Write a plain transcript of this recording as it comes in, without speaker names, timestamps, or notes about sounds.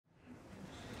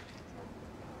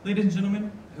Ladies and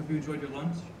gentlemen, I hope you enjoyed your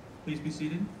lunch. Please be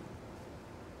seated.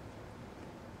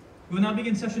 We will now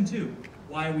begin session 2,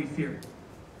 Why We Fear,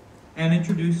 and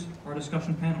introduce our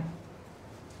discussion panel.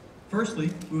 Firstly,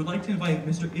 we would like to invite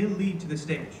Mr. Jihye Lim to the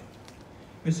stage.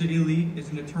 Mr. Jihye Lim is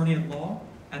an attorney at law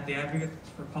at the Advocates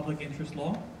for Public Interest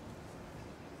Law,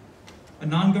 a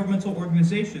non-governmental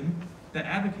organization that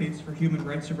advocates for human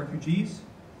rights of refugees,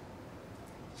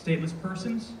 stateless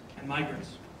persons, and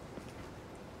migrants.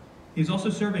 He is also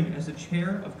serving as the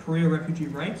chair of Korea Refugee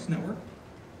Rights Network.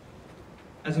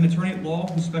 As an attorney at law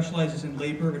who specializes in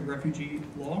labor and refugee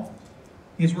law,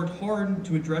 he has worked hard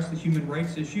to address the human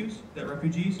rights issues that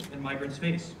refugees and migrants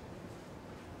face,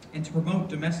 and to promote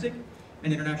domestic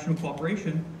and international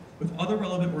cooperation with other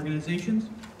relevant organizations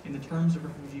in the terms of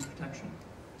refugee protection.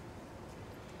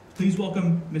 Please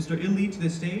welcome Mr. Jihye Lim to the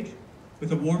stage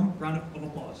with a warm round of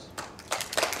applause.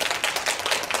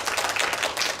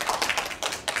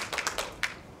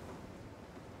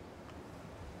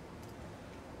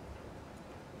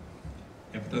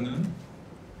 Afternoon.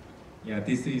 Yeah,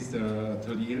 this is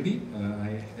Jihye Lim.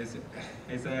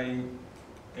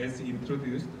 As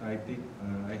introduced, I think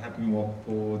I have been working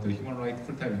for the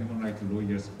full-time human rights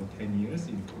lawyers for 10 years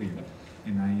in Korea,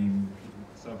 and I am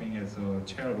serving as a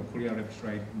chair of Korea Refugee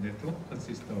Rights Network,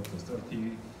 consists of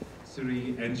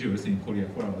 33 NGOs in Korea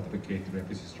who advocate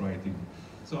refugees' rights.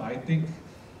 So I think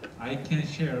I can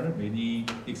share many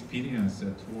experience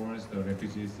towards the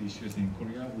refugees issues in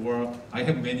Korea, or I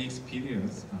have many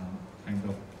experience kind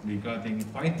of regarding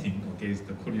fighting against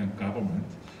the Korean government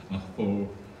for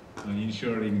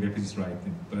ensuring refugees' rights.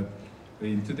 But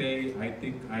today, I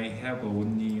think I have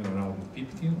only around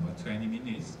 15 or 20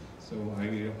 minutes. So I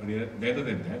will, rather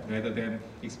than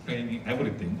explaining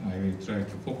everything, I will try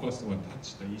to focus on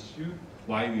touch the issue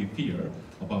why we fear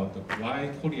about why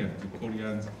Korean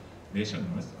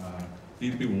nationals are a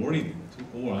little bit worried,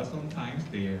 or sometimes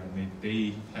they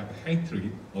have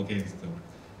hatred against the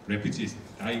refugees.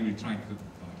 I will try to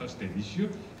touch that issue.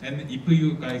 And if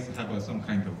you guys have some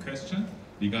kind of question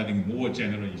regarding more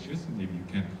general issues, maybe you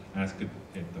can ask it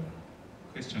at the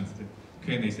questions, the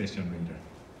Q&A session later.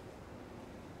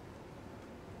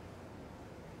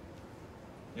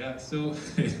 Yeah, so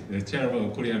the chair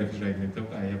of Korea Refugee Rights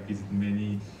Network, I have visited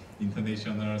many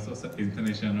international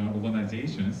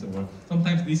organizations, or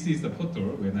sometimes this is the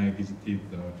photo when I visited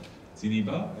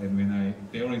Geneva, and when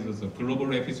there is also a Global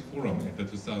Refugee Forum at the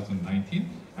 2019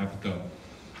 after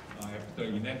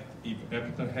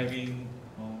having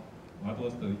what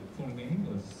was the full name?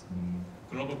 Was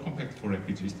Global Compact for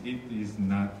Refugees. It is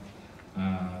not.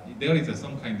 There is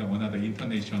some kind of another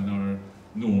international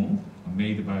norm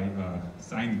made by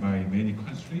signed by many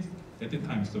countries at the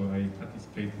time. So I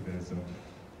participated as a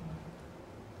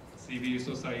civil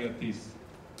society's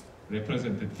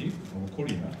representative of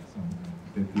Korea. So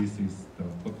this is the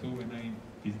photo when I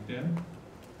visit them.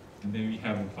 And then we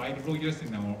have 5 lawyers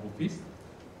in our office.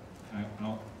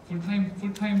 Full-time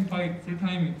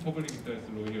public interest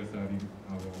lawyers are in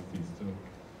our office. So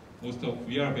most of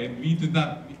we are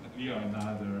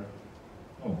another.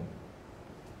 Oh.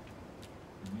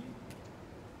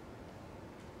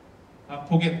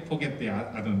 Forget the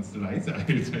other slides. I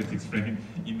will try to explain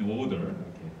in order.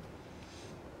 Okay.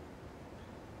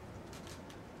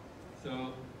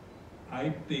 So I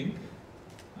think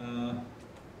I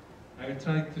will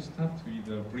try to start with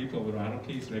a brief of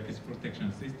ROK's refugee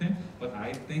protection system, but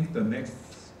I think the next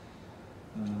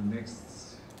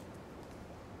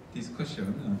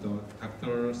discussion,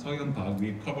 Dr. Soyeon Park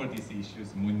will cover these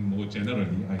issues more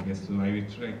generally, I guess. So I will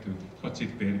try to touch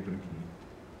it very briefly.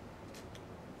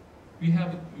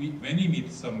 When we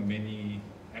meet many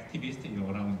activists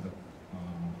around the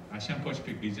Asian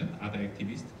Pacific region, other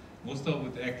activists, most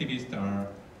of the activists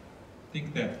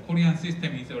think that Korean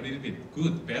system is a little bit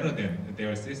good, better than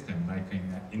their system, like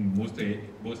in most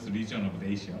region of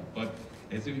Asia. But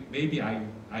as maybe I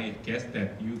guess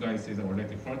that you guys have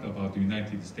already heard about the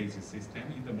United States system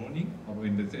in the morning or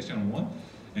in the session 1,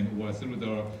 and or through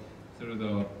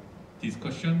the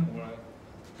discussion or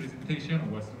presentation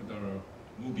or through the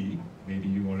movie, maybe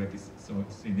you already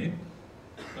seen it.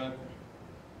 But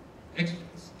actually,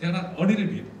 there are a little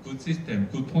bit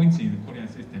good points in the Korean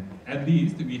system. At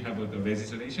least we have the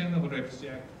legislation of Refugee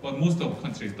Act, but most of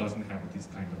countries doesn't have this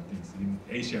kind of things in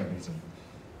Asia region.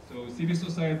 So civil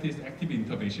society's active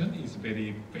intervention is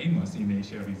very famous in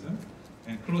Asia region,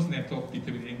 and close network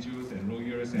between NGOs and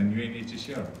lawyers and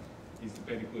UNHCR is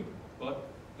very good. But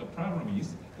the problem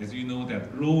is, as you know,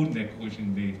 that low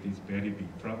recognition rate is very big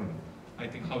problem. I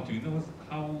think, how do you know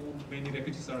how many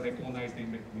refugees are recognized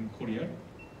in Korea?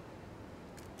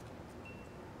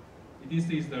 This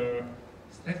is the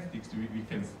statistics we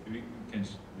we can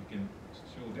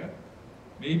show that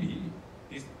maybe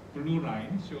this blue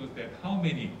line shows that how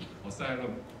many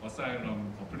asylum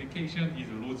application is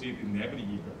lodged in every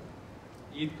year.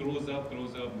 It grows up in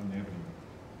every year.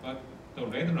 But the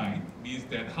red line means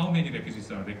that how many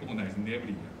refugees are recognized in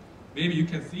every year. Maybe you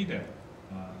can see that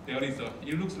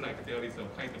it looks like there is a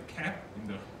kind of cap in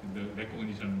the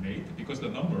recognition rate because the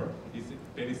number is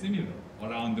very similar,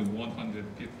 around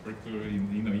 100 people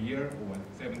in a year or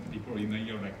 70 people in a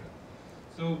year like that.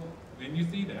 So when you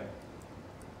see that,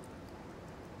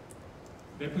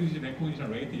 refugee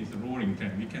recognition rate is roaring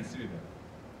 10, we can see that.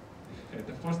 At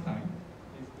the first time,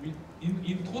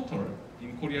 in total,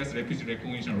 in Korea's refugee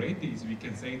recognition rate is, we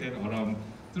can say that around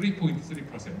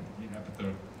 3.3%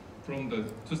 after from the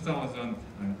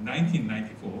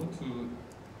 1994 to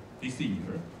this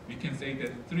year, we can say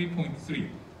that 3.3.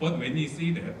 But when you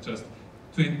see that just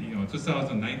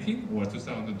 2019 or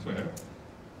 2012,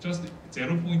 just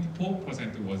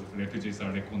 0.4% was refugees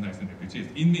are recognized as refugees.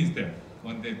 It means that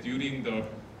during the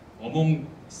among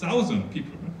 1,000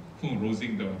 people who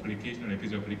lodging the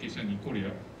refugee application in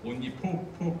Korea, only 4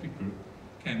 people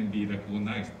can be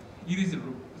recognized. It is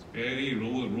very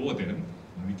lower than,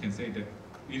 we can say that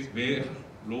it is very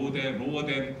lower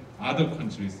than other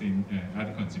countries in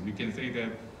other countries. We can say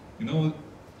that,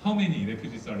 how many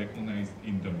refugees are recognized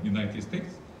in the United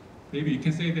States? Maybe you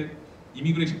can say that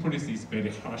immigration policy is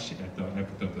very harsh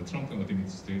after the Trump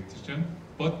administration,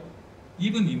 but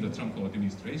even in the Trump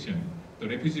administration, the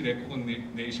refugee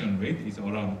recognition rate is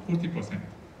around 40%.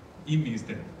 It means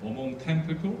that among 10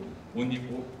 people, only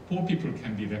 4 people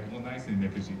can be recognized as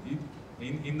refugee.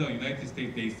 In the United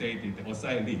States, they say that the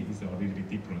asylee is a little bit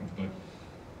different,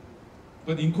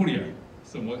 but in Korea,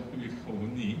 so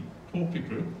only 4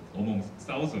 people among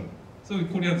 1,000. So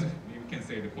Koreans, we can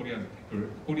say the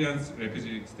Koreans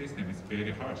refugee system is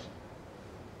very harsh.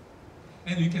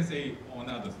 And we can say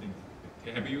another thing.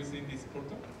 Have you seen this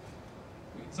photo?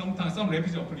 Sometimes some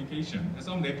refugee application,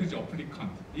 some refugee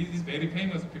applicant. It is very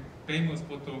famous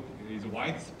photo. Is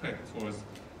widespread towards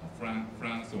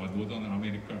France or Northern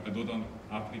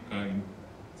Africa in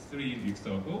 3 weeks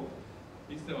ago.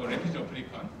 It's a refugee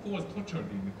applicant who was tortured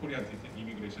in the Korean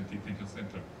immigration detention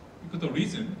center. Because the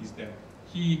reason is that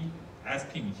he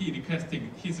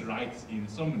requesting his rights in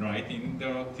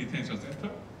the detention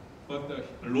center, but the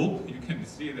rope, you can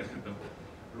see that the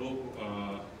rope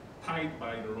tied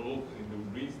by the rope in the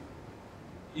wrist,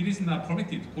 it is not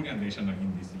permitted to Korean national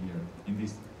in this year,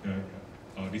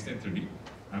 recently,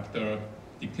 after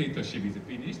dictatorship is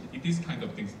finished. This kind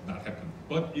of things not happen,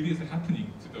 but it is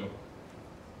happening to the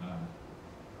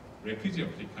refugee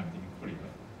applicant in Korea.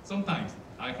 Sometimes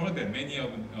I heard that many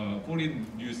of foreign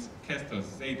newscasters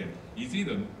say that, is it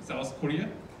South Korea?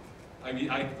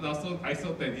 I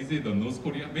thought that is it North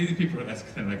Korea? Many people ask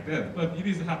like that, but it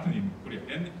is happening in Korea.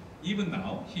 And even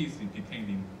now, he is detained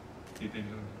in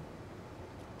detention.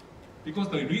 Because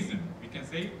the reason, we can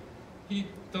say,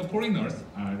 the foreigners,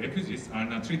 refugees, are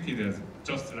not treated as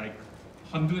just like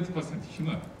 100%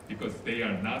 human, because they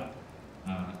are not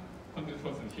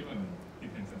 100% human in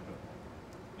detention center.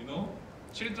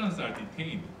 Children are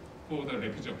detained for the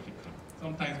refugee applicant.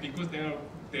 Sometimes because their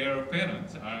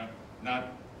parents are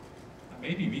not,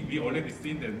 maybe we already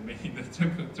seen that in the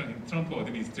Trump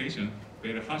administration,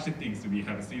 very harsh things we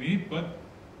have seen it, but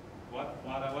what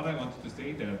I wanted to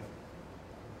say that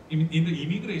in the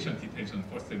immigration detention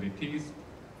facilities,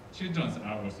 children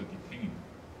are also detained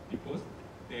because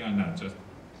they are not just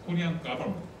Korean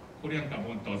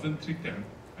government doesn't treat them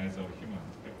as a human,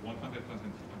 100%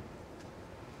 human.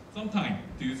 Sometimes,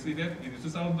 do you see that in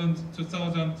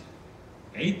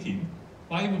 2018,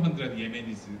 500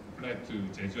 Yemenis fled to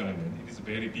Jeju Island. It is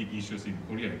very big issues in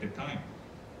Korea at the time.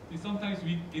 Sometimes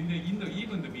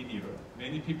even the media,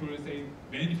 you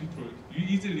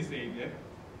easily say that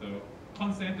the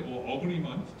consent or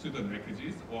agreement to the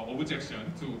refugees or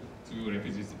objection to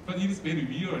refugees. But it is very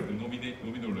weird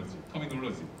terminology.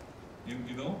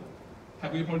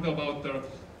 Have you heard about the,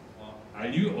 are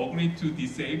you agreed to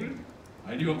disabled?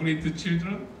 Are you agreed to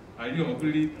children? Are you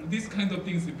agreed? This kind of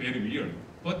things is very weird.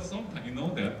 But sometimes you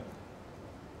know that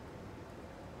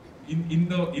in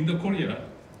the Korea,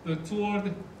 the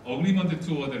agreement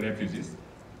toward the refugees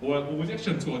or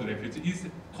objection toward the refugees is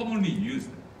commonly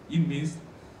used. It means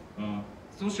there are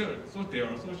social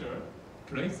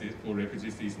places for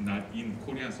refugees is not in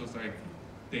Korean society.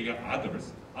 They are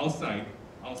others outside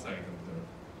of the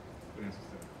Korean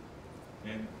society.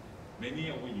 And many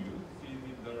of you see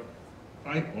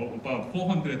about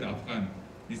 400 Afghan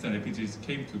refugees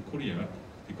came to Korea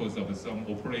because of some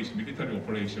military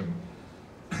operation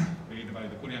made by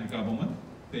the Korean government.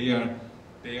 They are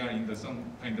they are in some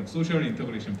kind of social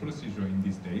integration procedure in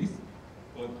these days,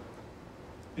 but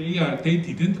they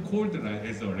didn't call them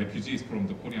as refugees from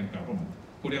the Korean government.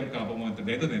 Korean government,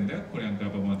 rather than that, Korean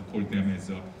government called them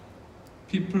as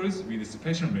peoples with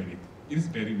special merit. It is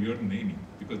very weird naming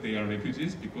because they are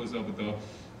refugees because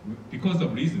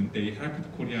of reason they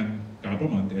helped Korean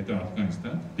government at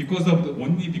Afghanistan.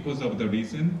 Only because of the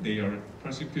reason they are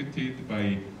persecuted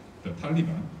by the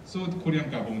Taliban. So the Korean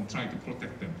government tried to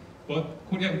protect them. But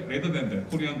rather than that,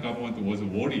 Korean government was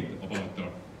worried about the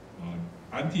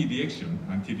anti-reaction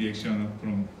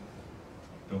from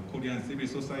the Korean civil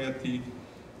society.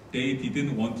 They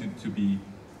didn't want it to be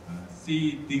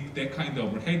see that kind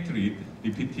of hatred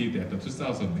repeated at the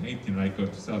 2018, like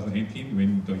 2018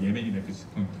 when the Yemeni refugees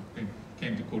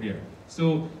came to Korea.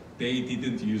 So they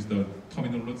didn't use the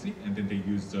terminology, and then they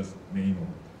used just name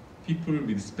of people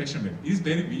with special merit. It's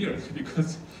very weird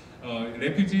because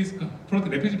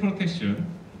refugee protection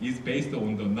is based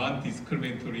on the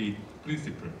non-discriminatory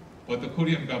principle. But the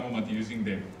Korean government using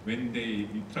that, when they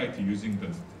try to using the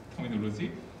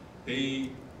terminology, they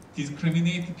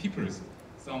discriminate peoples.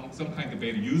 Some kind of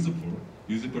very useful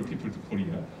people to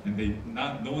Korea, and they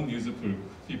not non-useful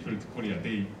people to Korea.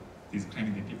 They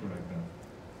discriminate people like that.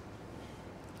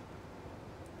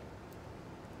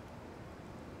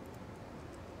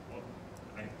 Well,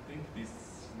 I think this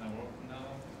is not working now.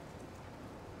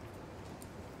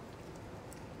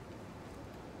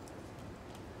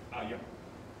 Yeah.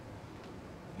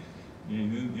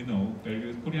 You know,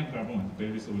 Korean government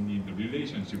values only the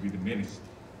relationship with the marriage.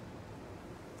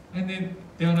 And then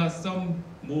there are some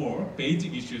more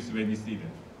basic issues when you see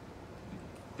that.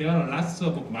 There are lots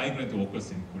of migrant workers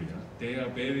in Korea. They are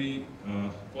very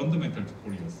fundamental to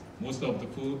Koreans. Most of the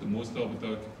food, most of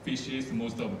the fishes,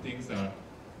 most of the things are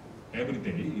every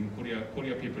day in Korea.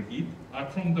 Korea people eat are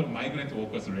from the migrant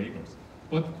workers' labors.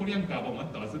 But Korean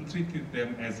government doesn't treat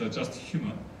them as just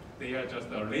human. They are just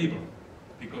a labor.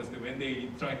 Because when they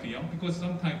try to because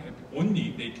sometimes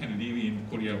only they can live in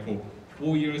Korea for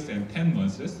 4 years and 10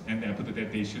 months, and after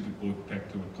that they should go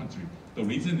back to a country. The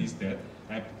reason is that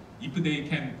if they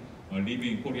can live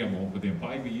in Korea more than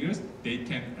 5 years, they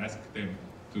can ask them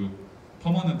to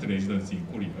permanent residency in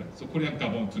Korea. So Korean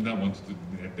government do not want to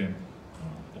let them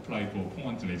apply for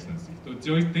permanent residency. So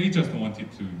they just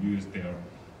wanted to use their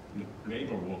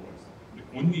labor workers,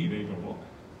 only labor work.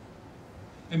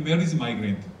 And marriage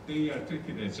migrant, they are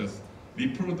treated as just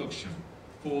reproduction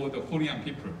for the Korean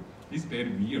people. It's very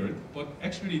weird, but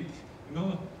actually,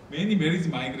 many marriage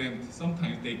migrants,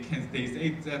 sometimes they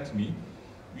say that to me,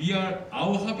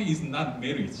 our hobby is not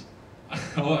marriage.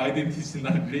 Our identity is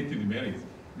not related to marriage.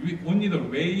 Only the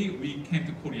way we came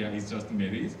to Korea is just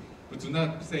marriage, but do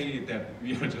not say that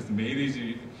we are just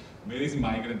marriage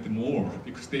migrant more,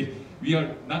 because we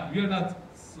are not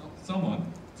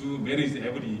someone do marriage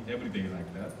every day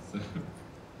like that. So.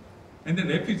 And the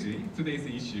refugee, today's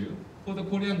issue, for the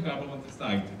Korean government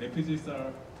side, refugees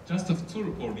are just a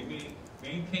tool for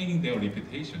maintaining their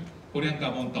reputation. Korean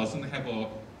government doesn't have a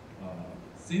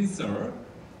sincere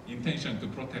intention to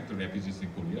protect the refugees in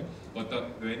Korea, but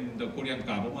when the Korean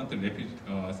government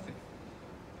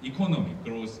economy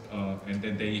grows, and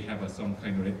then they have some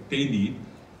kind of they need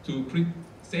to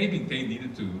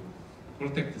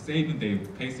protect saving their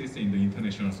places in the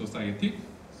international society.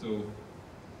 So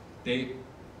it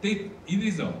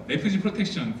is a refugee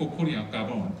protection for Korean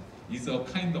government is a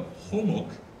kind of homework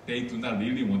they do not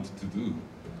really want to do.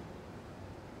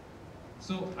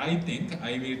 So I think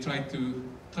I will try to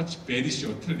touch very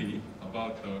shortly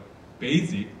about the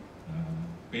basic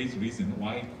reason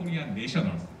why Korean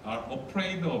nationals are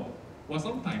afraid of, well,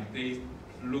 sometimes they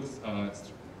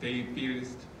feel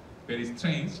very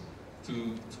strange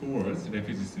towards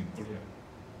refugees in Korea.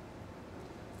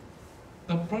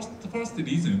 The first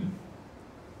reason,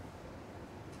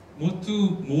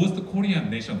 most Korean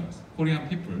nationals, Korean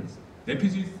peoples,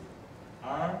 refugees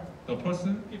are the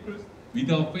peoples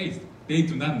without faith. They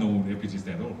do not know refugees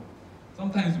at all.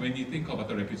 Sometimes when you think about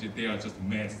the refugees, they are just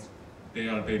mess. They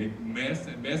are very mess.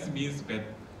 Mess means that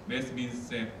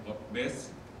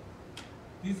mess.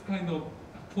 This kind of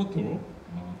photo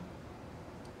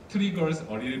triggers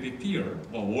a little bit fear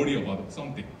or worry about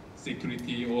something,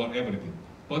 security or everything.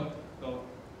 But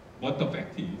the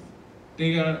fact is,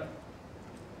 they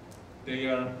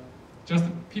are just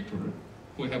people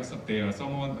who have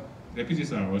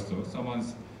refugees are also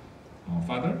someone's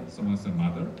father, someone's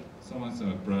mother, someone's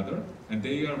brother, and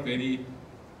they are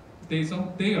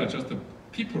just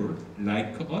people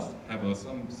like us, have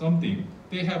something.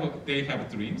 They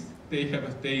have dreams. They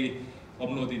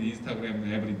uploaded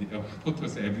Instagram every day,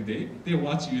 photos every day. They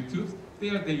watch YouTube.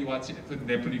 They watch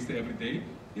Netflix every day.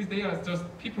 They are just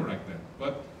people like that.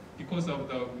 But because of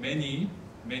the many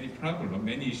problems,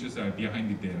 many issues are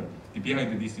behind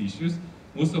these issues,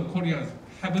 most of Koreans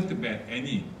haven't met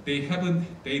any. They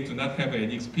do not have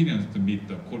any experience to meet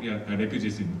the Korean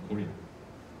refugees in Korea.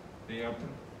 They are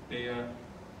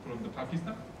from the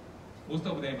Pakistan. Most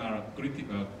of them are granted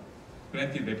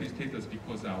refugee status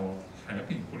because of our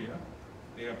help in Korea.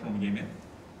 They are from Yemen.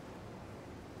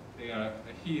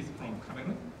 He is from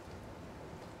Cameroon.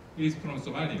 He is from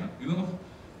Somalia. You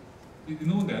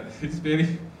know that it's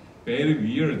very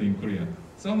weird in Korea.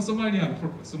 Some Somalian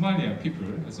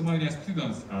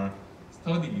students are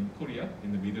studying in Korea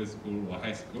in the middle school or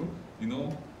high school. Do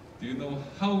you know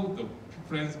how the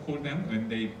friends call them when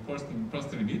they first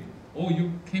meet? Oh,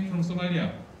 you came from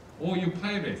Somalia. Oh, you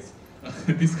pirates.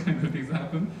 This kind of things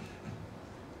happen.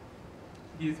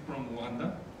 He is from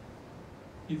Rwanda.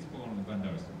 He's from Uganda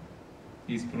also.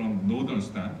 He's from northern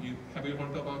Sudan. Have you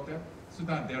heard about that?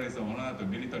 Sudan, there is another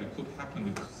military coup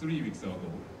happened 3 weeks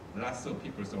ago. Lots of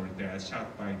people are there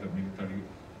shot by the military.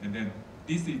 And then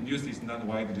this news is not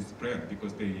widely spread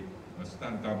because the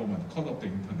Sudan government cut off the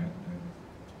internet.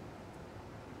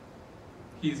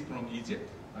 He is from Egypt.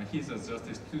 He's just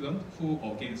a student who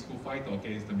fight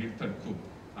against the military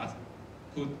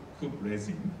coup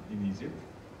regime in Egypt.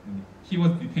 And he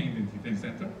was detained in the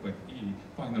detention center, but he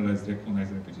finalized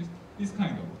recognized refugees. This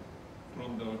kind of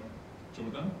from the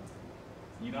Jordan,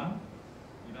 Iran,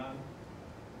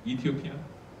 Ethiopia,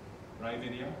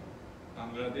 Liberia,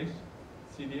 Bangladesh,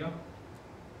 Syria.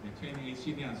 The 28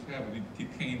 Syrians who have been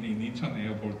detained in international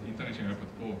airport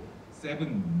for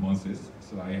 7 months.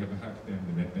 So I have helped them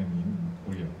and met them in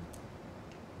Korea.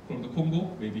 From the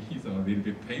Congo, maybe he's a little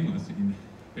bit famous in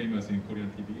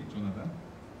Korean TV, Jonathan.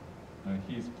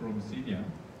 He is from Syria,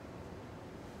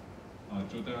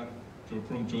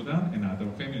 from Jordan and other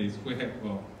families who have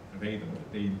radar.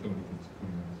 They integrated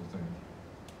Korean society.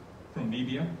 From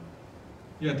Libya,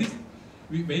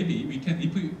 maybe we can.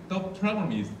 The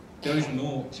problem is there is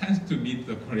no chance to meet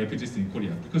the refugees in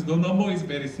Korea because the number is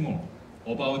very small.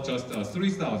 About just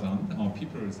 3,000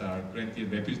 people are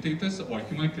granted refugee status or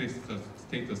humanitarian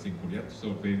status in Korea,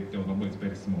 so the number is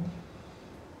very small.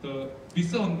 The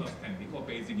misunderstanding or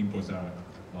basic impulse are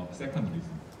second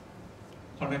reason.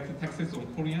 Collect taxes on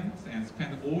Koreans and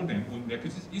spend all them on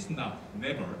refugees is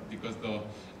never, because the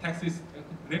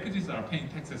refugees are paying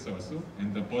taxes also,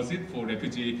 and the budget for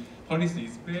refugee policy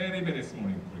is very, very small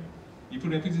in Korea. If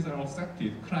refugees are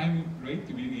accepted, crime rate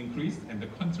will increase and the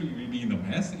country will be in a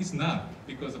mess. It's not,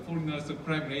 because the foreigners'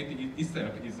 crime rate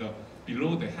itself is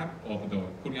below the half of the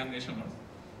Korean nationals.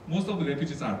 Most of the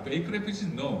refugees are fake refugees.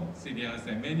 No, Syrians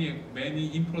and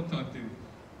many important,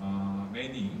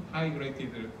 many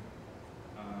high-rated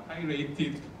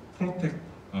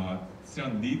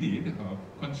protection needed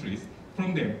countries.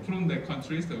 From the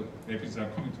countries, the refugees are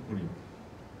coming to Korea.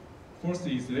 First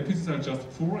is refugees are just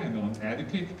poor and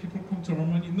uneducated people come to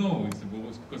Germany. No, it's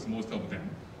because most of them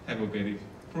have a very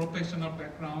professional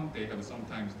background. They have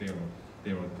sometimes they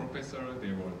were professor,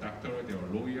 they were doctor, they were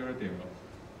lawyer, they were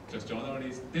just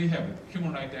journalists. They have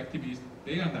human rights activists.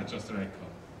 They are not just like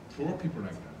poor people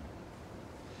like that.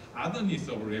 Other needs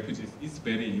of refugees is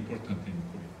very important in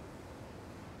Korea.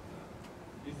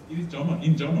 It is German.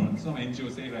 In German, some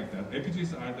NGOs say like that.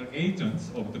 Refugees are the agents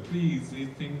of the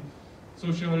pre-existing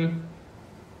social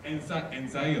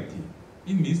anxiety.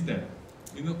 It means that,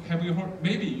 have you heard?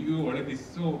 Maybe you already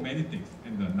saw many things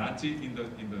in the Nazi in the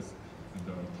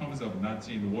terms of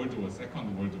Nazi in the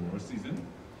Second World War season.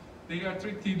 They are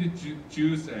treated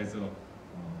Jews as a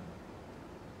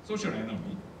social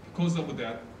enemy because of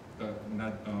that.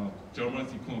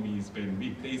 German's economy is very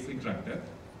weak. They think like that,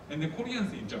 and the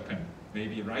Koreans in Japan,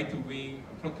 maybe right-wing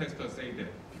protesters say that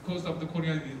because of the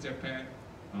Koreans in Japan,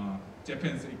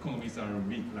 Japan's economies are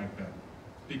weak like that.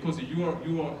 Because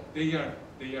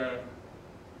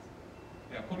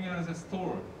Koreans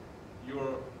store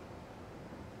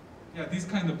these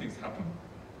kind of things happen.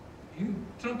 In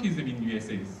Trumpism in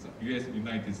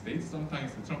United States,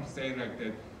 sometimes Trump say like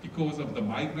that because of the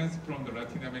migrants from the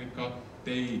Latin America,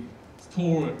 they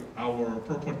stole our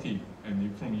property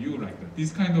and from you like that.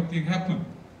 This kind of thing happen.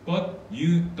 But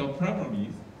the problem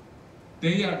is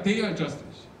they are just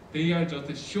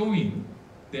showing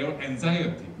their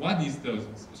anxiety. What is the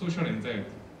social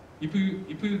anxiety? If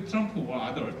you Trump or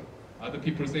other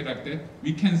people say like that,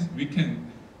 we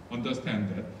can understand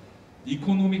that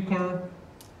economical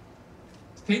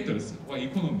status or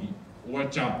economy or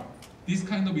job, this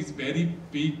kind of is very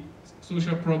big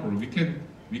social problem. We can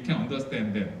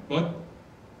understand that. But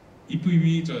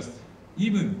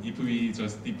even if we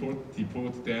just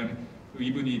deport them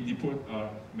even if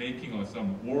making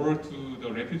some war to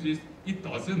the refugees, it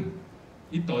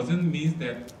doesn't mean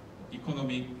that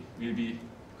economy will be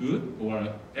good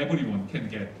or everyone can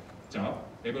get job,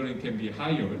 everyone can be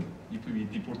hired if we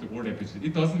deport all refugees.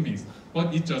 It doesn't mean,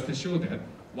 but it just shows that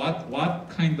what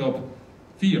kind of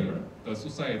fear the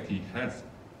society has.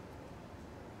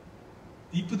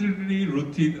 Deeply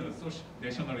rooted social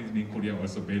nationalism in Korea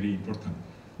also very important.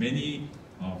 Many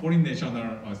foreign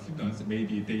national students,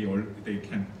 maybe they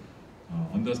can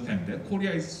understand that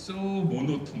Korea is so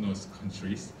monotonous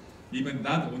countries, even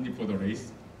not only for the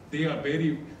race, they are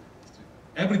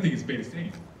everything is very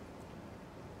same.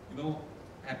 You know,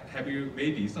 have you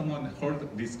maybe someone heard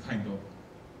this kind of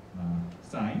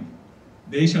sign?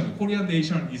 Korean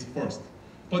nation is first,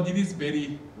 but it is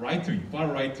very right-wing, far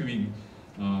right-wing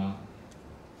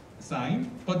sign,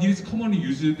 but it is commonly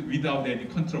used without any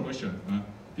controversy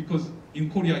because in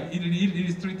Korea it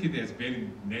is treated as very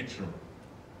natural.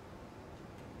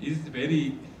 It is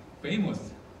very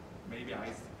famous. Maybe I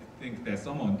think that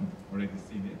someone already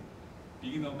seen it.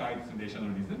 Beginner Guide to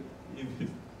Nationalism.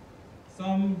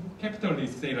 Some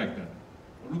capitalists say like that.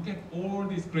 Look at all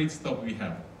this great stuff we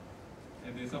have.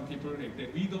 And then some people like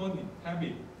that, we don't have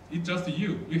it. It's just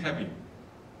you have it.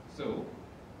 So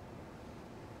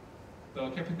the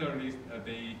capitalists,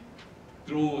 they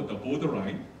draw the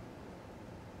borderline,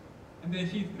 and then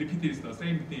he repeats the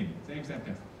same thing, same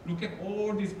sentence. Look at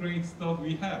all this great stuff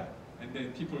we have. And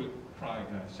then people cry,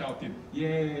 shouted,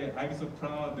 yeah, I'm so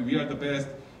proud, we are the best.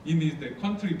 It means the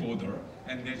country border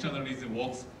and nationalism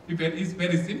works. It's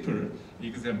very simple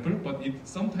example, but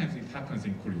sometimes it happens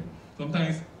in Korea.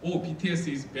 Sometimes, BTS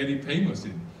is very famous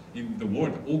in the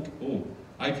world.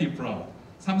 I feel proud.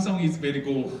 Samsung is very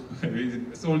good.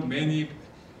 It sold many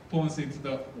phones into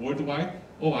the worldwide.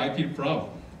 I feel proud.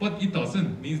 But it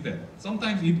doesn't mean that.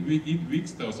 Sometimes it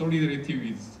weaks the solidarity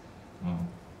with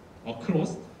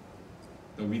across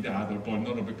with the other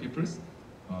vulnerable peoples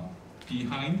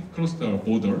across the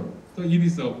border. So it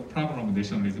is a problem of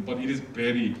nationalism, but it is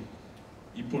very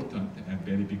important and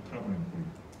very big problem in Korea.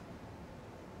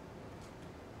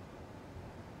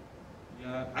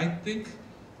 Yeah, I think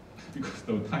because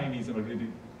the time is already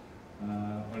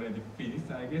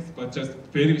finished, I guess, but just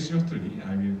very shortly,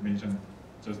 I will mention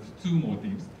just two more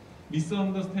things.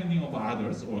 Misunderstanding of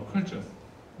others or cultures,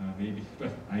 maybe,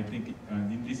 but I think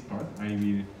in this part, I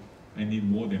need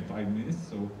more than 5 minutes,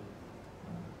 so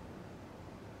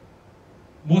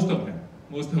most of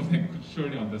them could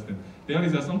surely understand. There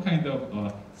is some kind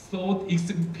of thought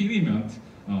experiment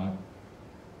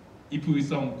if with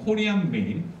some Korean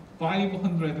male,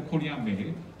 500 Korean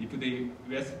male, if they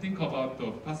think about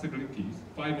the possibilities,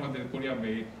 500 Korean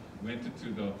male went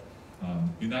to the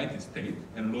United States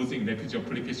and losing refugee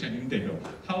application in there,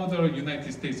 how the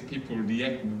United States people will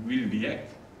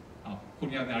react.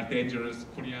 Korean are dangerous.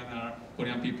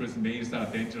 Korean people's males are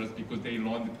dangerous because they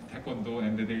learned taekwondo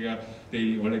and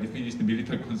they already finished the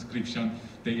military conscription.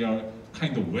 They are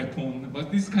kind of weapon,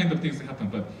 but these kind of things happen.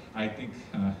 But I think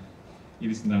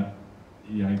it is not.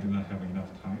 Yeah, I do not have enough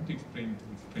time to explain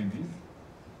this.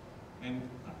 And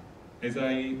as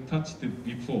I touched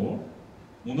before,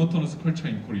 monotonous culture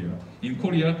in Korea. In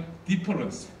Korea,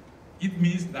 difference. It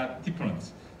means not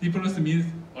difference. Difference means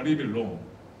a little bit wrong.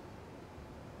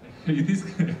 In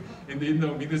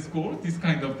the middle school, this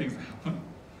kind of things happen.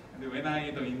 And when I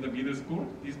in the middle school,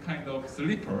 this kind of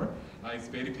slipper is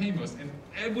very famous, and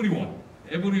everyone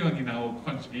in our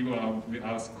country, even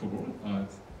our school,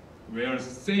 wears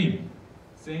same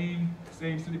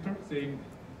slipper, same.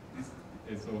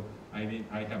 So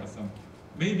I have some.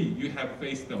 Maybe you have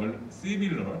faced a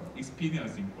similar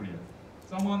experience in Korea.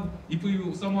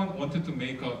 If someone wanted to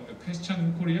make a question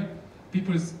in Korea,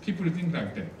 people think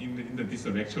like that in this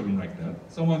lecture room like that.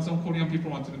 Some Korean people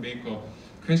wanted to make a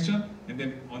question, and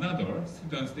then another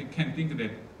students they can think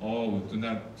that do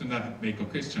not make a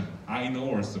question. I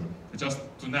know also.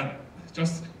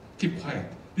 Just keep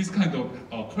quiet. This kind of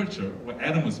culture or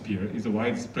atmosphere is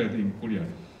widespread in Korea.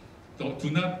 So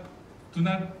do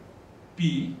not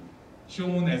be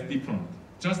shown as different.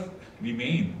 Just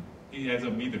remain as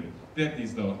a middle. That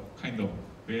is the kind of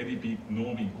very big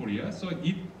norm in Korea. So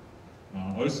it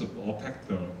also affect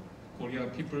the Korean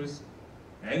people's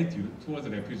attitude towards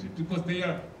refugees because they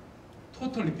are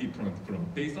totally different from.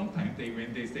 Sometimes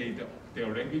when they say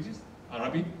their languages,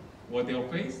 Arabic, or their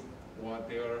face, or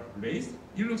their race,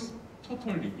 it looks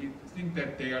totally. You think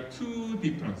that they are two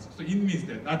different. So it means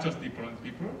that not just different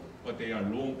people, but they are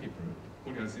wrong people.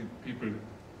 Korean people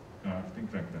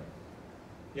think like that.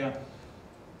 Yeah,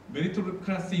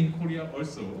 meritocracy in Korea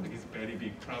also is very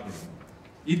big problem.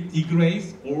 it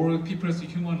degrades all people's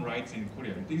human rights in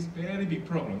Korea. This is a very big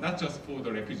problem, not just for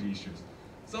the refugee issues.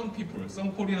 Some people,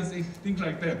 some Koreans think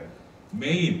like that.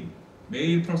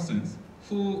 Male persons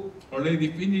who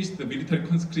already finished the military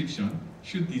conscription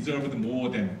should deserve more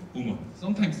than women.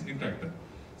 Sometimes think like that.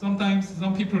 Sometimes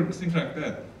some people think like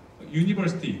that.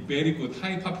 University, very good,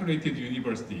 high populated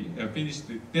university, finished,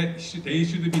 they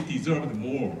should be deserved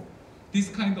more. This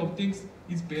kind of things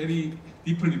is very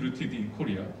deeply rooted in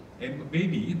Korea. And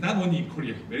maybe not only in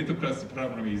Korea, meritocracy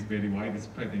problem is very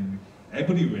widespread in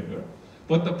everywhere.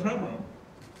 But the problem,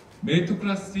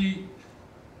 meritocracy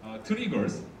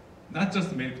triggers not just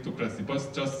meritocracy,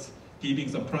 but just giving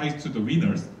some prize to the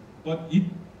winners, but it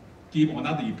gives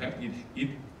another effect. It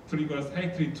triggers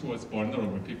hatred towards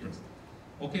vulnerable peoples.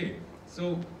 Okay,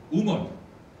 so women,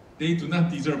 they do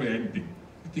not deserve anything.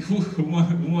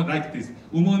 Women like this.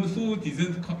 Women who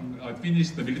didn't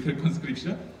finish the military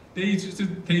conscription, they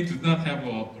do not have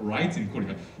rights in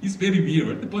Korea. It's very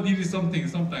weird, but it is something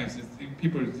sometimes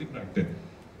people think like that.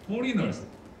 Foreigners,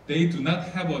 they do not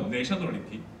have a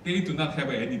nationality. They do not have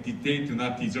any. They do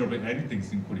not deserve anything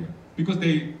in Korea because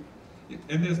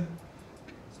there's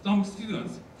some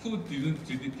students who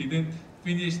didn't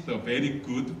finish the very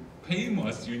good,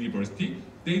 famous university.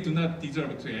 They do not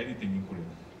deserve to anything in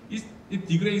Korea. It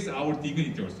degrades our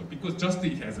dignity also because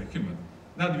justice as a human,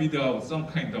 not without some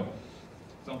kind of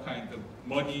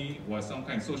money or some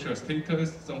kind of social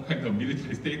status, some kind of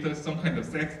military status, some kind of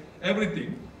sex,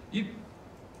 everything.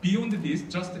 Beyond this,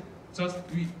 just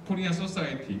we Korean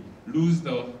society lose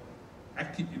the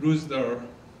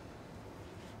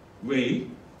way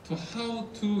to how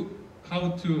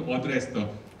to address the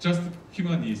just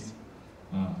human is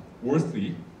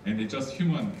worthy and just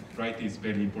human right is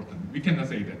very important. We cannot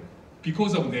say that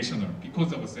because of national,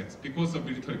 because of sex, because of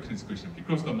military conscription,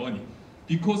 because of money.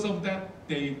 Because of that,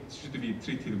 they should be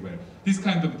treated well. This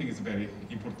kind of thing is very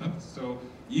important. So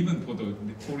even for the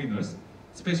foreigners,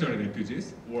 especially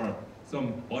refugees or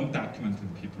some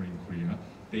undocumented people in Korea,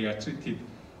 they are treated,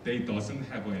 they doesn't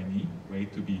have any way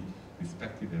to be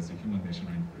respected as a human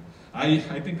national in Korea.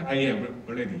 I think I have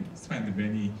already spent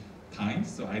many times,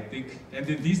 so I think, and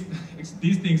these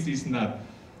things is not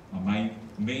my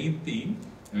main thing.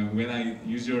 When I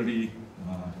usually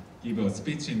give a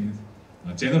speech in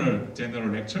general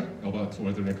lecture about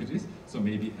towards the refugees. So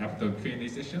maybe after Q&A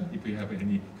session, if you have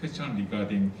any question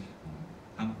regarding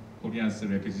Korea's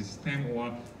refugee system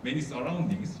or many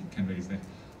surroundings, you can raise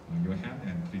your hand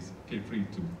and please feel free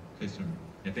to question me.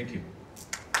 Yeah, thank you.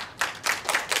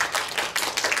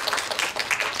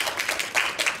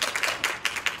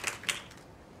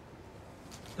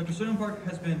 Dr. Soyeon Park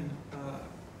has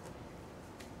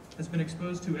been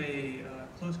exposed to a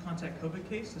close contact COVID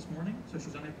case this morning, so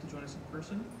she's unable to join us in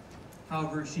person.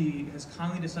 However, she has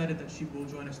kindly decided that she will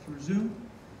join us through Zoom,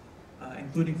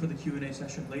 including for the Q&A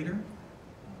session later.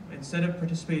 Instead of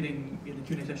participating in the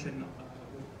Q&A session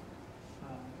with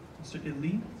Mr.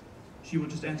 Lee, she will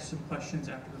just answer some questions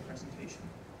after her presentation.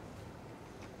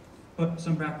 But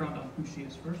some background on who she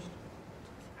is first.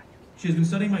 She has been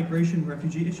studying migration and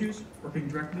refugee issues, working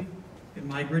directly in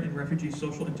migrant and refugee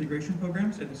social integration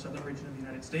programs in the southern region of the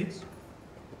United States.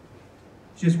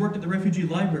 She has worked at the Refugee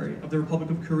Library of the Republic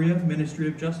of Korea Ministry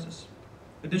of Justice.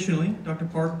 Additionally, Dr.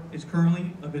 Park is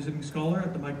currently a visiting scholar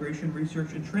at the Migration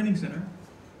Research and Training Center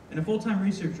and a full-time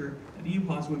researcher at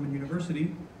UPa's Women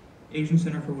University, Asian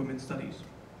Center for Women's Studies.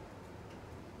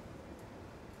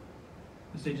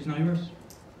 The stage is now yours.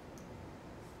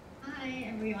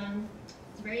 Hi, everyone.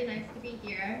 It's very nice to be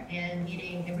here and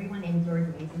meeting everyone in George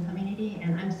Mason community.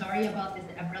 And I'm sorry about this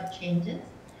abrupt changes.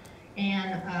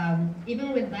 And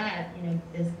even with that,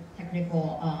 this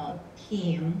technical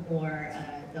team or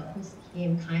the host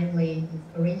team kindly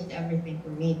arranged everything for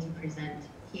me to present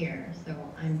here. So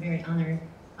I'm very honored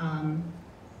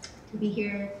to be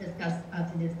here to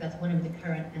discuss one of the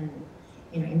current and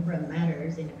important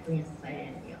matters in the Korean society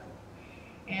and beyond.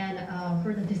 And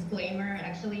for the disclaimer,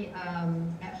 actually,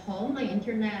 at home, my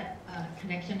internet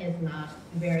connection is not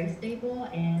very stable,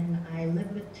 and I live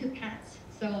with 2 cats,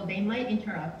 so they might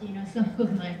interrupt, some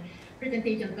of my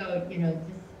presentation. So, just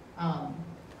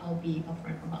I'll be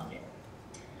upfront about it.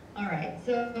 All right.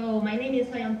 So my name is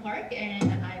Soyeon Park,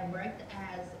 and I worked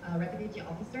as a refugee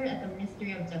officer at the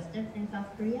Ministry of Justice in South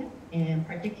Korea, and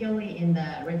particularly in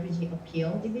the Refugee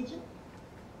Appeal Division.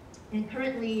 And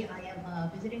currently, I am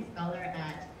a visiting scholar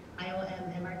at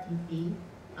IOM-MRTC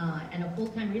and a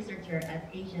full-time researcher at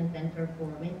Asian Center for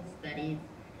Women's Studies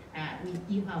at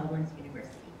IOHA Women's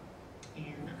University.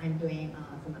 And I'm doing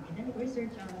some academic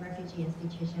research on refugee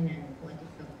institution and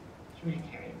politics of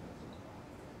humanitarian.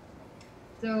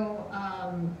 So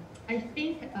I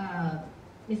think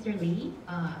Mr. Lee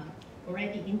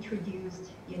already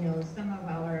introduced, some of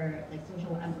our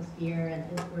social atmosphere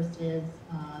and discourses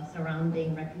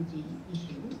surrounding refugee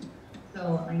issues.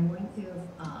 So I'm going to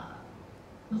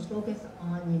focus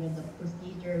on, the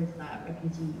procedures that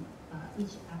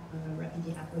each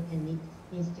refugee applicant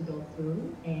needs to go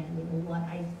through, and what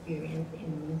I experienced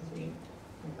in the ministry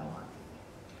and so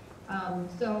on.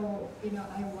 So,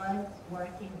 I was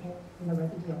working in the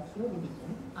Refugee Appeal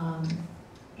Division,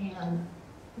 and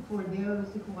for those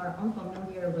who are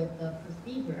unfamiliar with the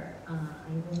procedure,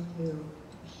 I'm going to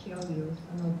show you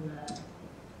some of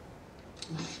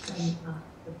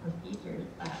the procedures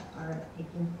that are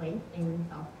taking place in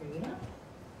South Korea.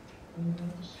 I'm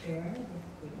going to share the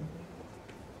screen here.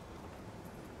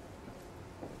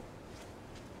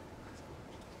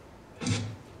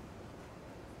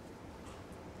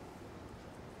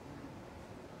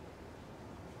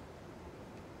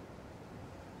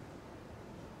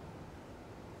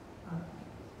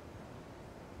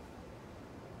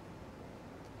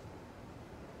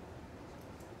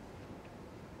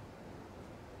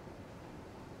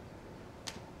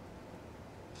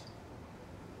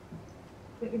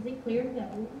 So is it clear to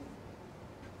everyone?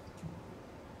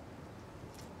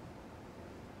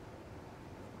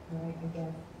 All right, I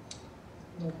guess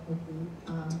we'll proceed.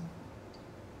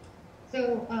 So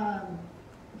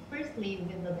firstly,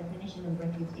 with the definition of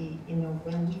refugee,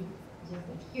 when we just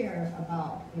hear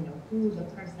about, who the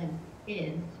person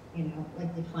is,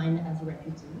 defined as a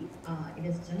refugee, it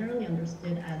is generally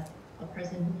understood as a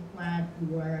person who fled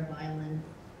war, violence,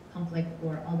 conflict,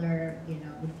 or other,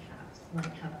 mishaps,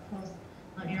 like have crossed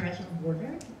an international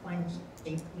border to find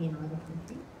safety in another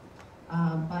country.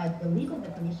 But the legal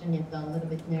definition is a little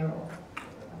bit narrow.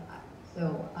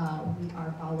 So we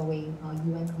are following a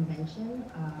UN convention,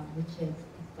 which is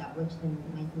established in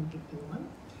 1951,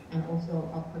 and also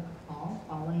a protocol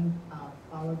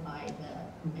followed by the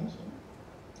convention.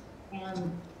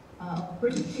 And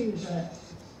according to the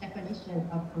definition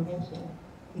of convention,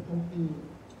 you can see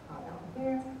down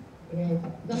there, it is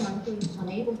someone who is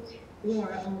unable to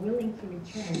or unwilling to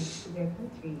return to their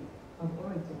country of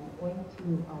origin owing to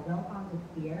a well-founded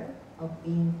fear of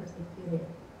being persecuted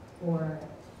for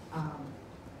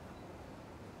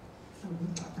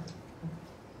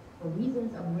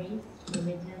reasons of race,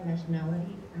 religion,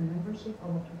 nationality, and membership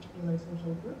of a particular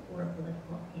social group or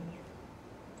political opinion.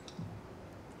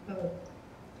 So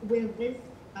with this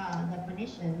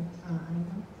definition, I'm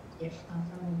going to skip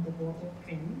some of the global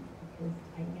trends because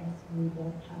I guess we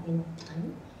don't have enough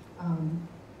time.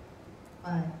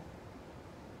 But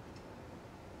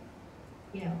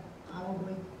yeah, I'll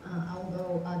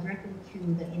go directly to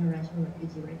the international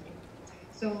refugee regime.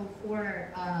 So for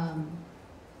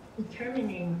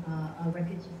determining a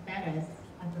refugee status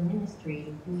at the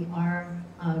ministry, we are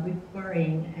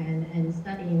referring and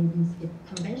studying these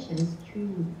conventions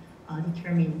to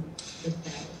determine the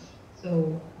status.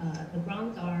 So the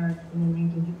grounds are in the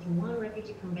 1951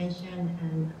 Refugee Convention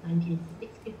and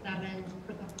 1967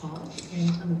 protocols and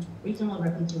some regional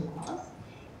refugee laws.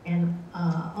 And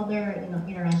other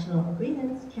international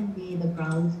agreements can be the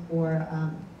grounds for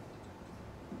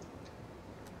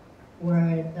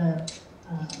the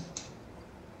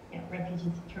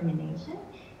refugee determination,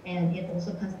 and it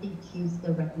also constitutes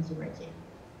the refugee regime.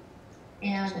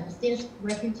 And since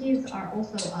refugees are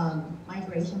also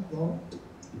migration flow,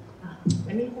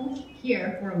 let me hold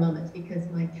here for a moment because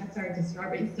my cats are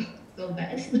disturbing so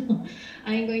bad. So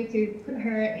I'm going to put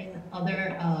her in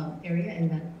other area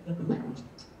and then look back.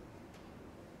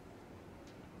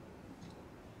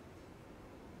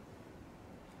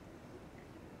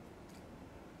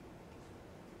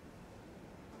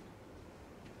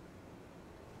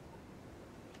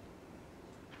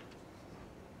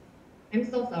 I'm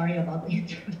so sorry about the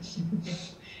interruption.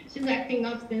 She's acting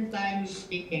up since I'm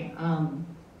speaking.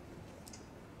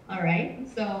 All right,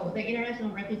 so the international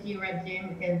refugee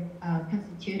regime is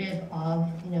constituted of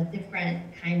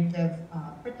different kinds of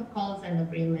protocols and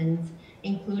agreements,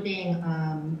 including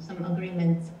some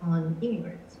agreements on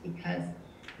immigrants, because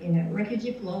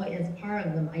refugee flow is part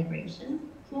of the migration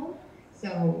flow.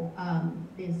 So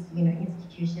these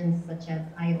institutions such as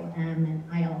IOM and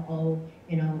ILO,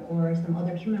 or some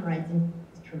other human rights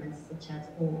instruments such as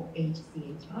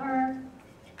OHCHR,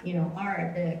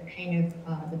 are the kind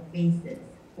of the basis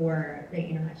for the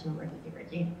international refugee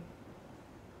regime.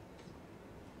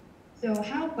 So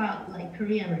how about like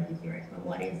Korean refugee regime?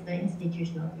 What is the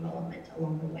institutional development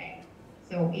along the way?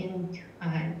 So in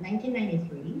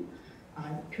 1993,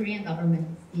 the Korean government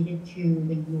acceded to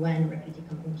the UN Refugee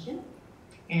Convention.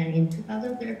 And in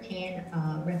 2013,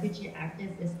 Refugee Act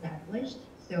is established.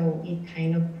 So it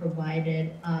kind of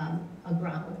provided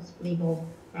legal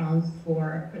grounds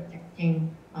for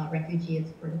protecting refugees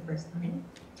for the first time.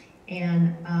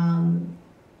 And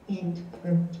in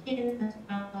 2013 as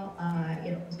well,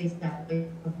 it also established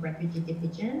a refugee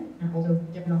division and also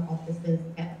regional offices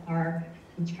that are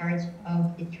in charge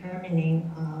of determining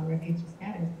refugee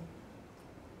status.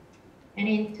 And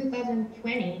in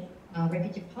 2020,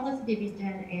 Refugee Policy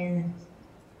Division in,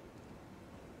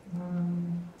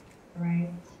 right,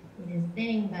 it is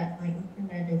saying that my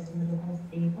internet is a little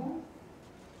unstable.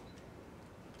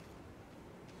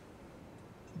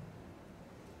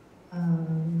 All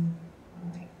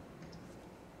right.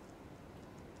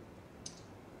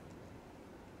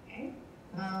 Okay.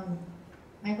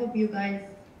 I hope you guys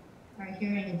are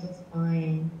hearing it just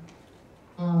fine.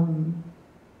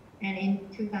 And in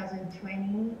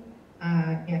 2020,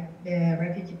 the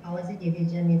Refugee Policy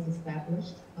Division is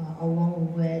established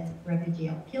along with Refugee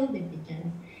Appeal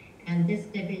Division. And this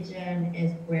division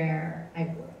is where I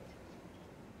worked.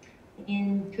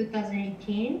 In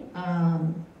 2018,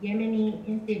 Yemeni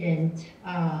incident,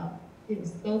 the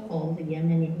so-called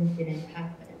Yemeni incident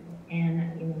happened.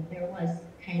 And there was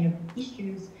kind of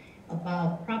issues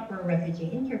about proper refugee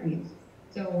interviews.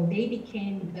 So they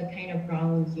became the kind of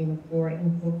grounds, for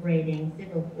incorporating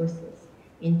civil forces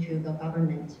into the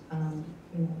government,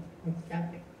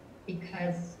 staffing,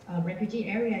 because refugee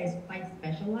area is quite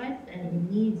specialized and it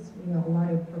needs, a lot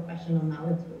of professional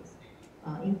knowledges,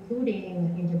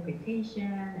 including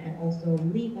interpretation and also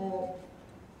legal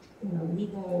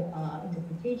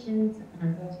interpretations,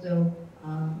 and also,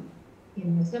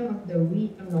 some of the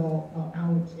regional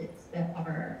knowledges that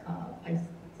are quite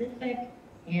specific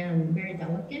and very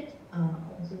delicate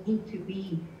also need to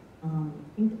be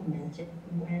implemented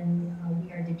when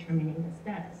we are determining the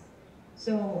status.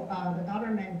 So the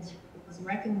government was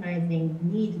recognizing the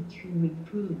need to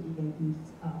recruit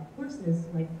these forces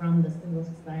from the civil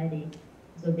society.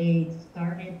 So they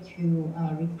started to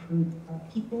recruit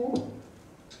people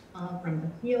from the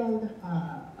field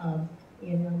of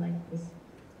this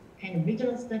kind of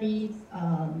regional studies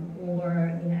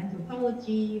or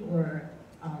anthropology or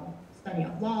study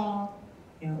of law,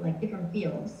 different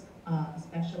fields.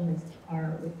 Specialists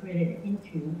are recruited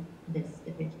into this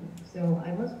division. So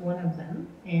I was one of them,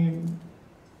 and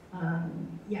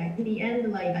in the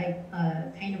end, I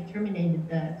kind of terminated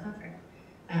the contract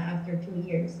after 2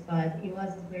 years, but it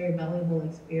was a very valuable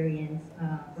experience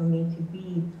for me to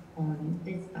be on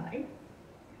this side.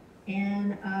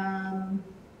 And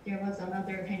there was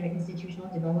another kind of institutional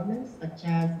development, such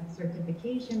as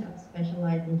certification of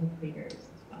specialized interpreters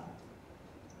as well.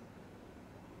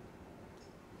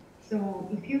 So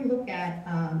if you look at,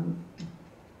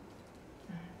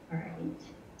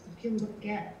 if you look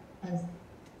at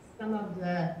some of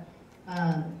the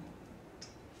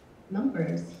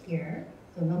numbers here,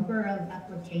 so number of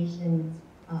applications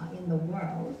in the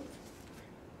world,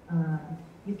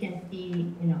 you can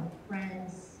see,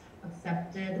 France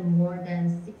accepted more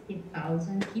than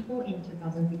 60,000 people in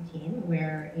 2015,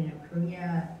 where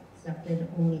Korea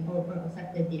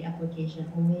accepted the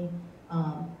application only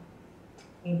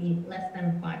maybe less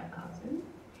than 5,000.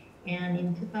 And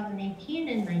in 2018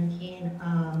 and 19,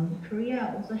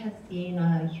 Korea also has seen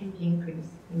a huge increase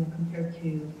compared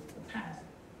to the past,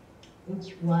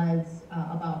 which was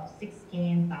about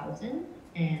 16,000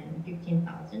 and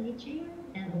 15,000 each year.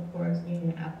 And of course,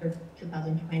 after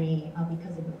 2020,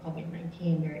 because of the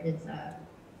COVID-19, there is a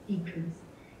decrease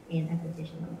in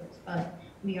application numbers. But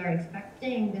we are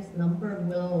expecting this number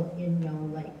will,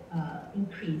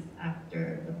 increase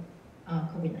after the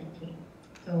COVID-19.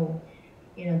 So,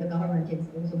 the government is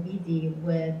also busy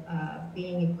with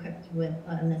being equipped with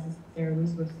necessary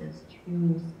resources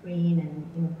to screen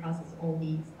and process all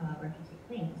these refugee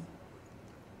claims.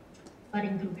 But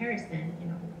in comparison,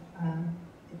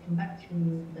 to come back to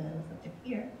the subject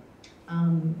here,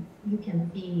 you can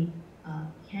see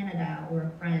Canada or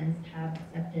France have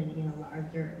accepted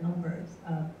larger numbers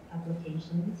of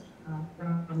applications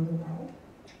from the world.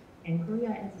 And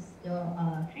Korea is still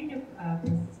kind of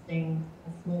consisting a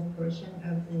small portion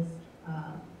of this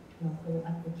whole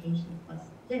application, but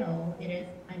still it is,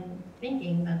 I'm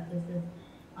thinking that this is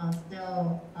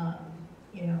still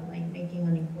making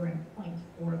an important point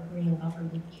for Korean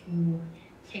government to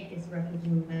take this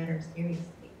refugee matter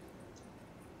seriously.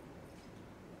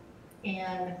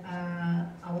 And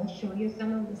I will show you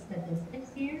some of the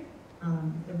statistics here,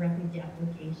 the refugee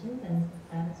applications and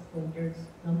status holders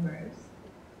numbers.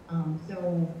 So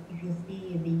if you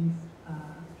see these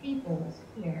tables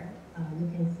here, you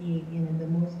can see the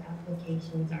most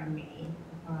applications are made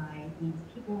by these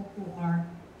people who are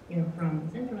from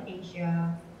Central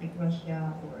Asia, like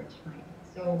Russia or China.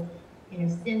 So,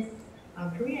 since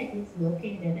Korea is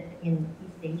located in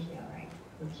East Asia, right?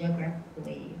 So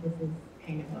geographically, this is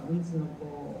kind of a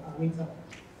reasonable result.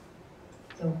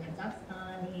 So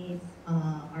Kazakhstanis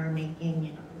are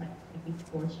making, like a big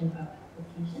portion of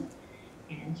applications,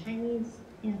 and Chinese,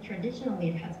 traditionally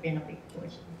it has been a big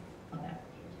portion of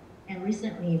application. And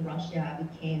recently, Russia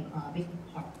became a big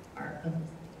part of this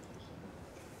application.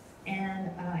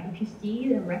 And if you see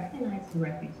the recognized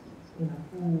refugees,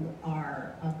 who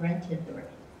are granted the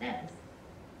refugee status,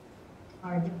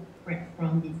 are different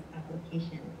from this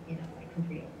application, like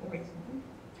country of origin.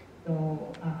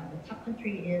 So the top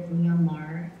country is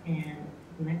Myanmar, and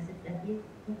next is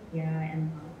Ethiopia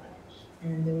and Bangladesh.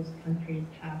 And those countries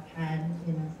have had,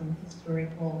 some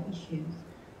historical issues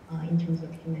in terms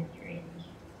of humanitarian issues.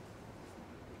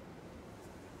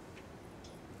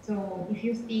 So if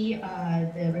you see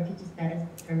the refugee status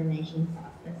determination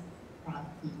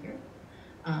procedure,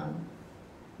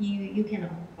 you can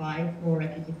apply for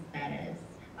refugee status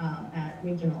at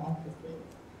regional offices.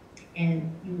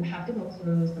 And you have to go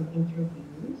through some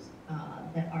interviews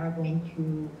that are going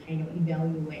to kind of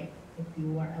evaluate if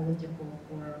you are eligible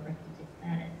for refugee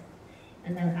status.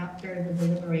 And then after the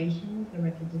deliberation, the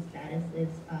refugee status is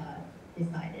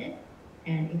decided.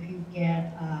 And if you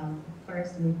get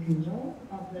first refusal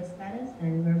of the status,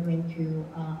 then we're going to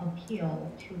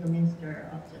appeal to the Minister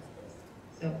of Justice.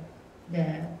 So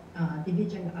the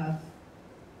division of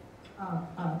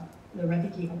the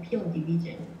Refugee Appeal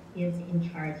Division is in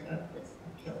charge of this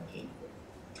appeal cases.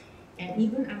 And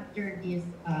even after these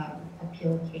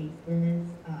appeal cases,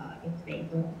 if they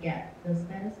don't get the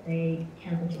status, they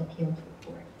can also appeal to the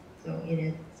court. So it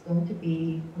is going to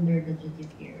be under the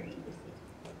judiciary decision.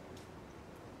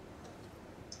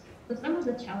 So some of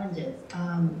the challenges,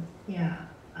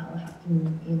 I'll have to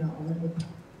move, a little bit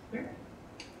faster.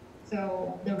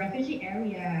 So the refugee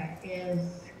area is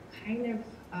kind of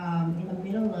in the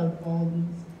middle of all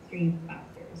these three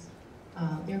factors.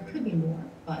 There could be more,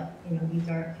 but these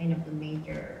are kind of the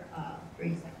major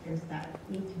three sectors that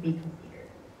need to be considered.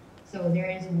 So there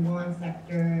is one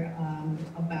sector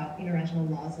about international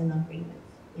laws and agreements,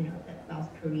 that South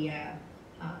Korea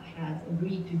has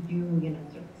agreed to do,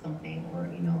 something, or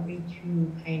agreed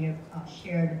to kind of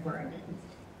share the burdens.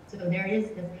 So there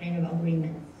is this kind of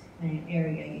agreements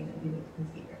area you would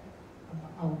consider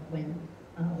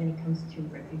when it comes to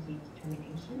refugee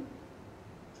determination.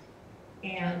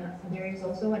 And there is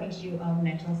also an issue of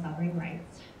national sovereign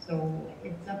rights. So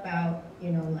it's about,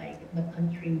 like the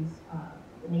country's,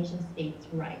 the nation state's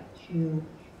right to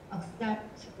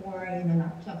accept or,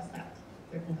 not to accept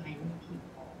certain kind of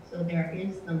people. So there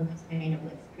is some kind of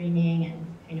like screening and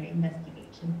kind of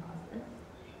investigation process.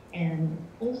 And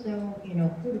also,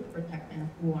 who to protect and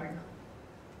who are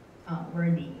not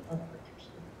worthy of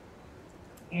protection.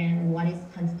 And what is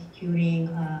constituting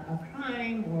a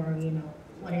crime, or,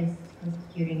 what is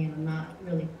constituting not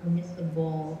really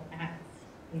permissible acts,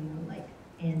 like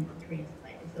in Korean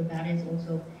society. So that is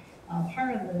also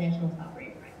part of the national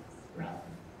sovereign rights realm.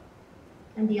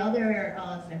 And the other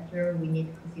sector we need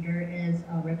to consider is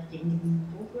refugee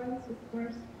individuals' rights, of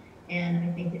course. And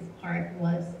I think this part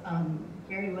was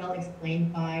very well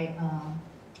explained by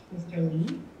Mr.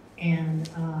 Lee. And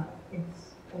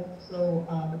it's also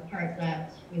the part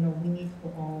that, we need to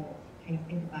all kind of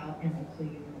think about, and also,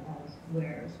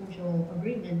 where social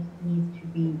agreement needs to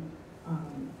be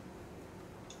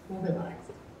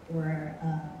mobilized for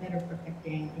better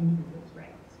protecting individuals'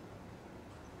 rights.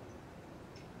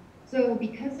 So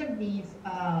because of these,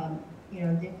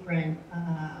 different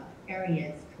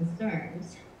areas,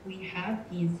 concerns, we have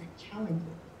these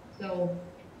challenges. So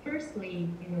firstly,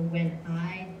 when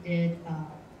I did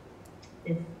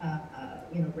this,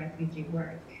 refugee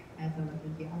work as a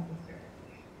refugee officer,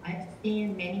 I've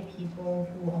seen many people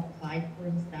who applied for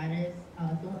the status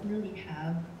don't really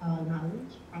have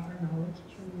proper knowledge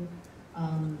to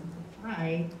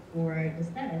apply for the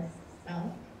status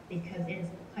itself, because it's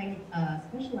quite a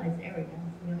specialized area.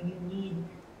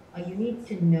 You need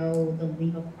to know the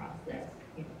legal process,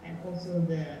 and also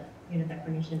the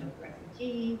definition of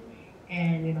refugee,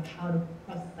 and how to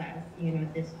process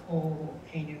this whole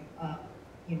kind of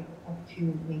up to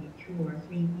maybe 2 or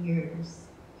 3 years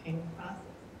kind of process.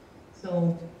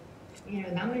 So,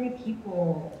 not many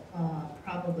people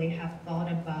probably have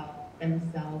thought about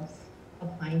themselves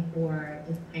applying for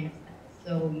this kind of status.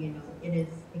 So,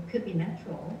 it could be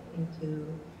natural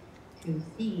to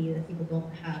see that people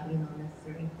don't have,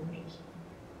 necessary information.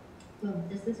 So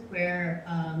this is where,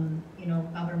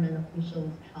 government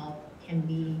officials' help can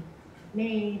be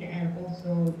made, and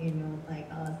also,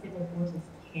 civil forces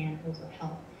can also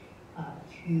help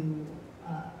to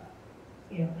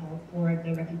for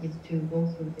the refugees to go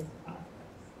through this process.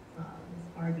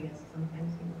 It's arduous,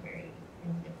 sometimes very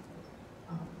difficult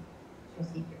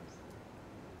procedures.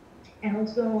 And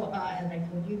also, as I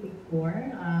told you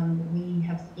before, we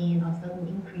have seen a sudden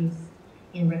increase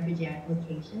in refugee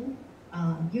application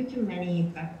due to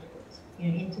many factors.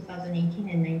 In 2018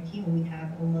 and 19, we have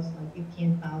almost like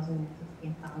 15,000,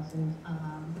 16,000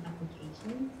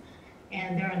 applications,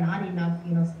 and there are not enough,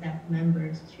 staff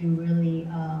members to really,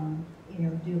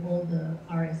 do all the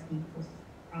RSD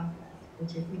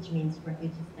process, which means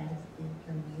refugee status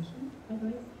determination, by the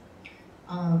way.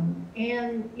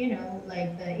 And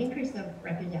like the increase of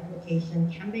refugee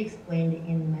application can be explained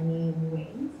in many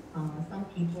ways. Some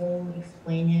people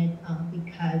explain it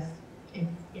because it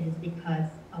is because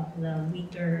of the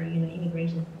weaker,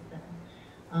 immigration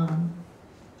system,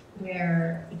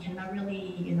 where it cannot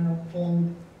really,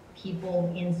 hold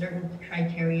people in certain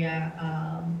criteria,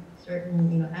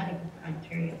 certain, adequate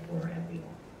criteria for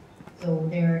everyone. So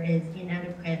there is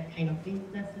inadequate kind of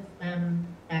visa system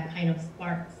that kind of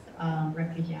sparks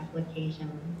refugee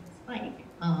application spike.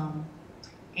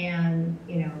 And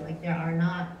like there are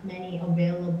not many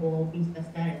available visa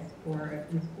status for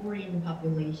these foreign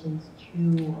populations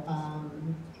to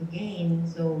gain.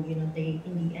 So they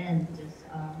in the end just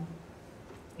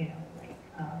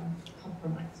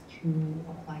compromise to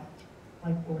apply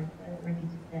for the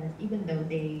refugee status, even though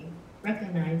they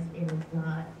recognize it is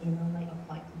not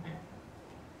applied to them.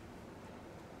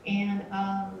 And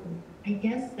I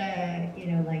guess that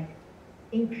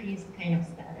increased kind of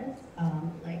status,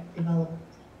 developed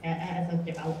as a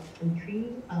developed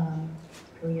country,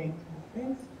 Korea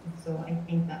exists. So I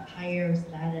think that higher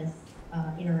status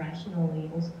internationally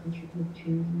also contribute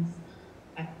to these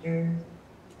factors,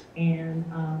 and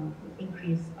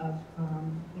increase of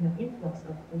influx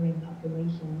of foreign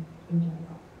population in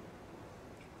general.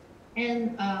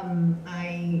 And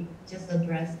I just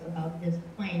addressed about this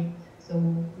point. So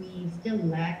we still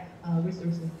lack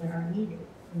resources that are needed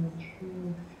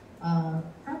to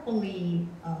properly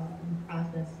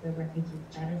process the refugee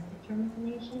status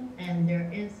determination, and there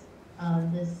is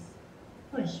this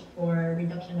push for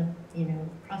reduction of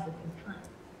processing time,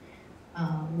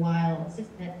 while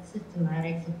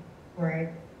systematic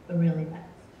support really lacks.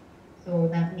 So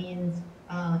that means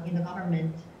in the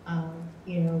government,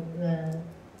 the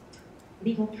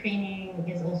legal training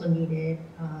is also needed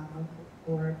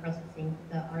for processing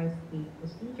the RSD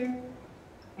procedure,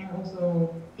 and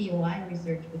also COI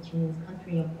research, which means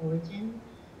country of origin.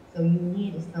 So you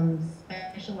need some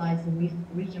specialized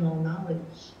regional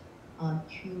knowledge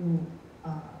to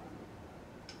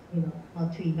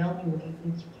evaluate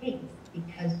each case,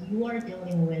 because you are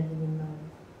dealing with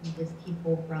just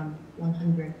people from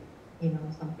 100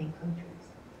 something countries,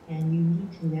 and you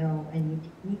need to know and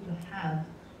you need to have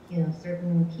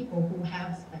certain people who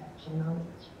have special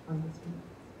knowledge on this field.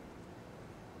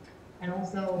 And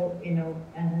also,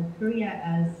 Korea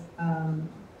as a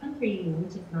country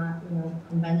which is not,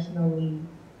 conventionally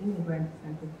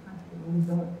immigrant-centered country, we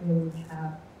don't really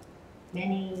have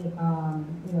many,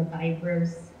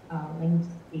 diverse language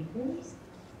speakers,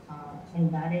 and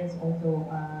that is also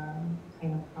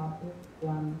kind of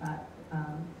problem that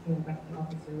refugee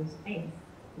officers face.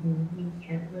 We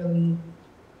can't really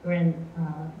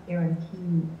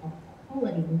guarantee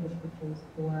quality interpreters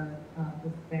for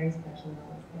this very special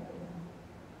knowledge area.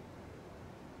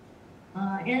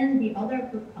 And the other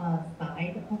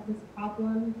side of this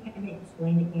problem can be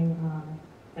explained in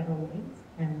several ways,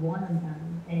 and one of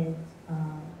them is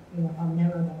a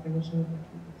narrow definition of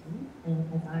refugee.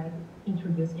 And as I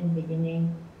introduced in the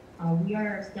beginning, we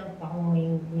are still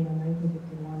following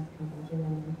 1951 convention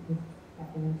and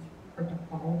 1957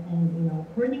 protocol, and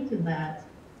according to that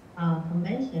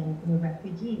convention,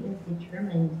 refugee is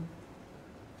determined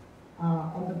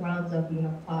on the grounds of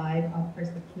 5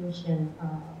 persecution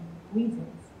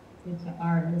reasons, which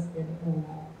are listed in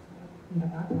the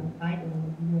guideline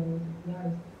of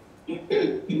UNHCR's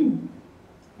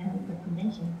and the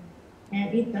convention.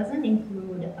 And it doesn't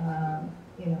include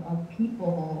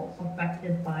people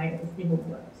affected by civil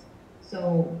wars.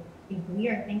 So if we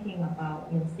are thinking about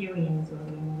Syrians or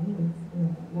Yemenis,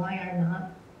 why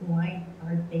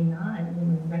are they not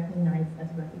recognized as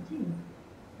refugees?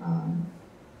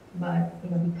 But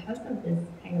because of this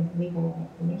kind of legal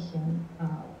definition,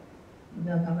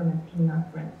 the government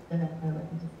cannot grant the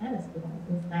refugee status to them.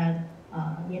 Instead,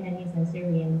 Yemenis and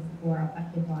Syrians who are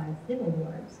affected by civil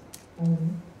wars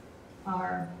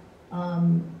are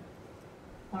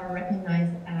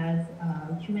recognized as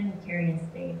humanitarian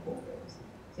stakeholders.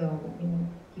 So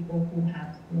people who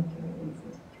have humanitarian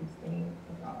reasons to stay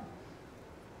abroad.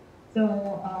 So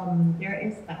there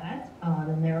is that.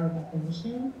 the narrow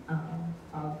definition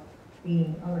of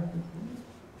being a refugee.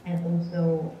 And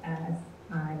also, as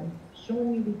I've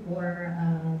shown you before,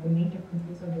 the major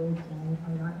countries of origin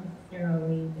are not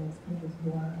necessarily those countries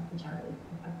which are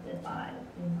affected by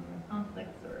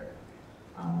conflicts or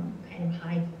kind of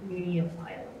high degree of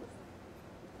violence.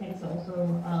 That is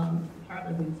also part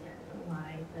of the reason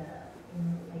why the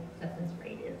acceptance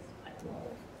rate is quite low.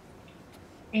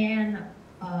 And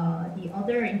the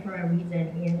other important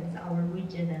reason is our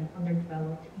rigid and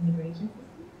underdeveloped immigration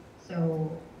system.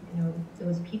 So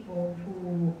those people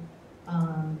who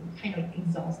kind of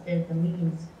exhausted the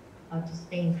means to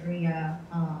stay in Korea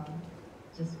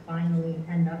just finally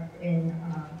end up in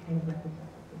kind of refugee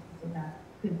system. So that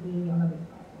could be another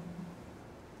problem.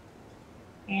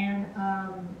 And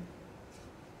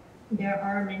there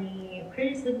are many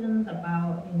criticisms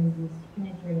about these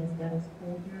humanitarian status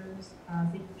holders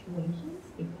situations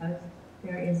because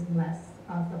there is less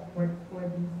support for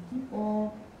these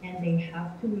people, and they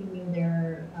have to renew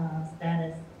their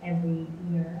status every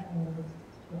year in order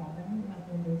to allow them.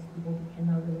 And those people who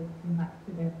cannot really come back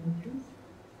to their countries.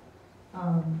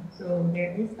 So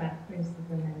there is that criticism,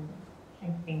 and I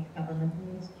think government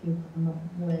needs to come up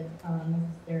with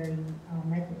necessary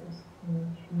measures to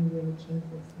really change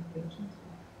this situation.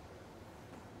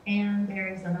 And there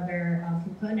is another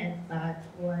component that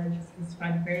was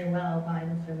described very well by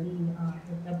Mr. Lee.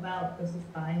 It's about the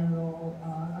societal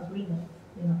agreement,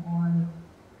 on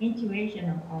integration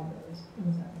of others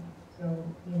inside. So,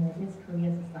 is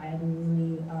Korean society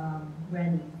really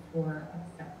ready for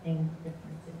accepting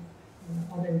differences,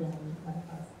 other than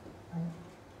us? Right?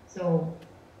 So,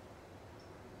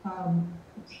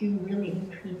 to really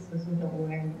increase the social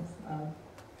awareness of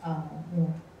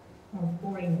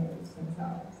foreigners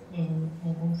themselves, and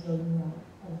also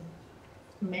of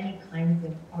many kinds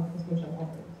of social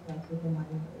others, like social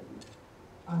minorities,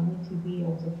 need to be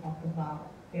also talked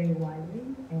about very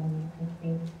widely. And I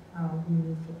think we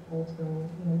need to also,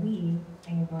 we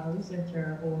kind of a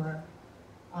researcher or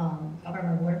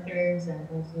government workers, and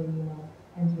also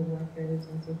NGO workers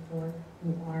and so forth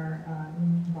who are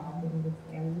involved in this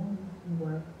area need to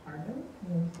work harder,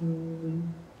 to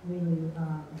really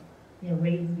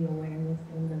raise the awareness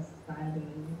in the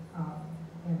society,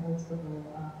 and also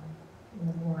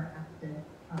more active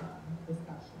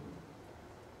discussion.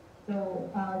 So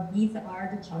these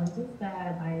are the challenges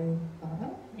that I thought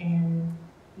of, and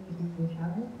if you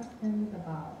have any questions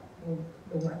about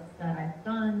the work that I've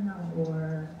done,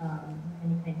 or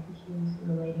any kind of issues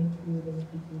relating to the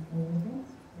refugees and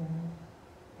immigrants,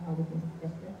 we can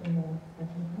discuss it in the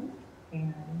discussion room.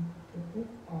 And this is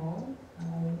all.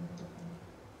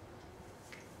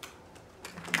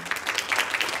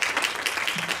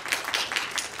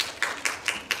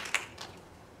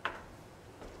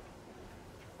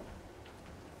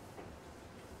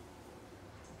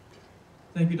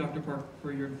 Thank you, Dr. Park,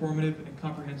 for your informative and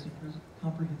comprehensive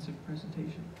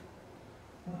presentation.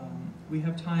 We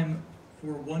have time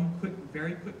for one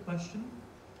very quick question.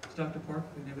 Dr. Park,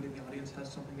 if anybody in the audience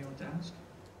has something they want to ask.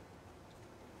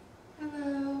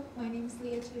 Hello, my name is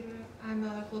Leah Tudor. I'm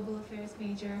a global affairs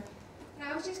major. And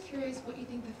I was just curious what you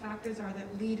think the factors are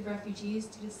that lead refugees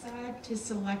to decide to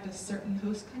select a certain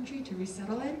host country to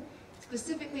resettle in.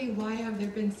 Specifically, why have there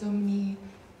been so many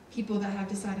people that have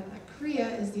decided that Korea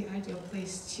is the ideal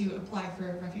place to apply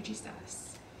for refugee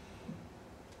status?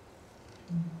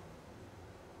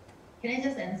 Can I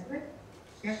just answer it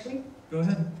directly? Go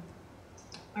ahead.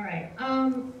 All right.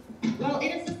 Well, it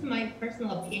is just my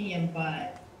personal opinion,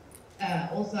 but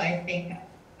also I think,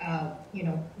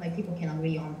 people can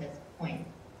agree on this point.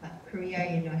 Korea,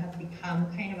 has become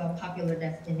kind of a popular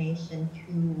destination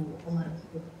to a lot of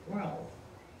people in the world.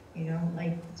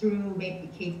 Through maybe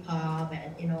K-pop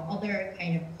and, other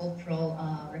kind of cultural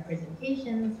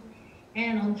representations.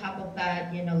 And on top of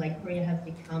that, Korea has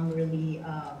become really,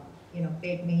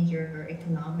 big major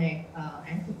economic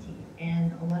entity.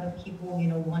 And a lot of people,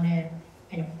 want to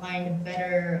kind of find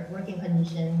better working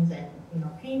conditions and,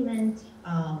 payment,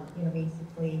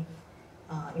 basically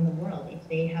in the world if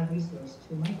they have resources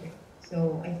to migrate.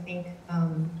 So I think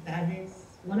that is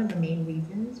one of the main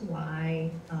reasons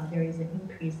why there is an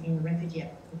increase in refugee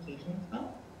application as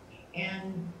well.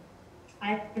 And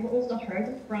I've also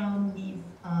heard from these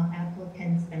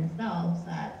applicants themselves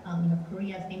that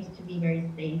Korea seems to be very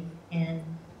safe and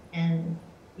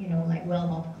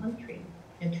well-off country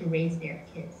to raise their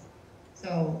kids.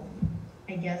 So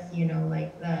I guess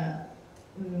the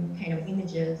kind of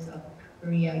images of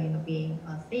Korea being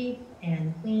safe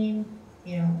and clean,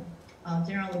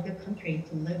 generally good country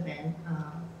to live in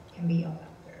can be a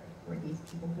factor for these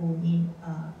people who need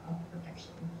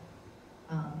protection.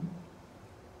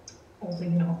 also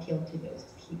appeal to those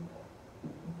people.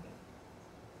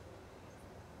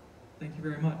 Thank you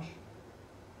very much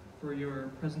for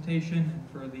your presentation and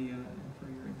for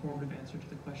your informative answer to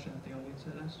the question that the audience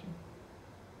had asked you.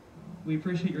 We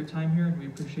appreciate your time here, and we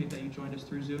appreciate that you joined us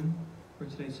through Zoom for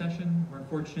today's session. We're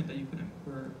unfortunate that you couldn't.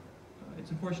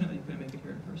 It's unfortunate that you couldn't make it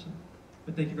here in person,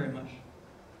 but thank you very much.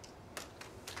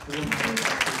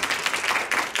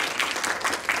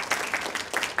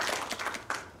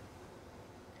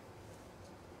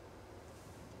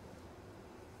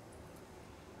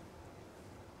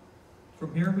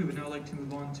 From here, we would now like to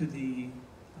move on to the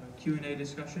Q&A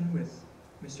discussion with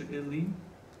Mr. Lee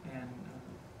and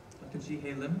Dr.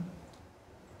 Jihye Lim.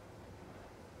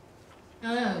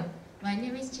 Hello, my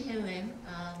name is Jihye Lim,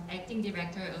 Acting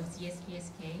Director of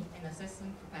CSPS-K and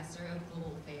Assistant Professor of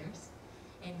Global Affairs.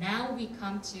 And now we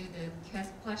come to the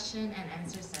question and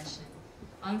answer session.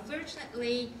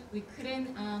 Unfortunately, we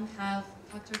couldn't have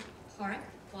Dr. Park,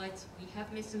 but we have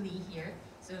Mr. Lee here.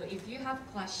 So if you have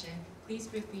a question, please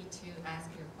feel free to ask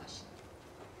your question.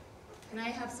 Can I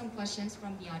have some questions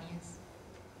from the audience?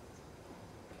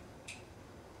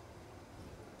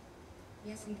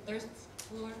 Yes, in the third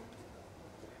floor.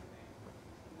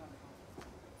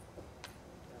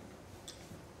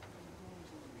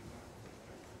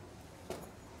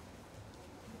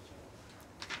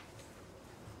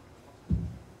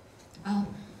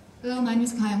 Hello, my name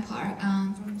is Kayan Park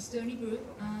from Stony Brook,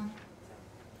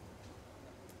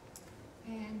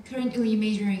 and currently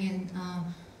majoring in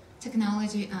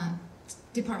technology,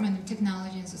 Department of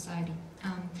Technology and Society.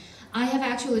 I have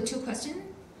actually two questions.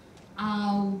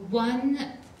 One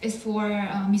is for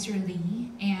Mr.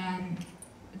 Lee, and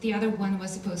the other one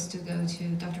was supposed to go to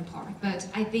Dr. Park. But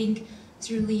I think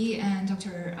Mr. Lee and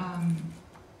Dr.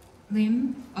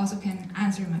 Lim also can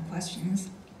answer my questions.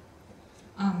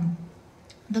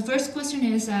 The first question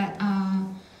is that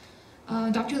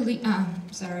Mr.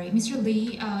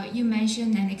 Lee, you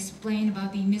mentioned and explained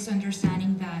about the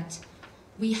misunderstanding that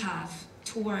we have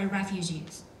toward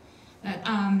refugees.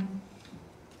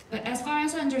 But as far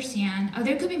as I understand,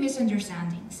 there could be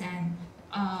misunderstandings, and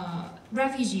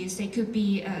refugees,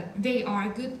 they are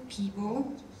good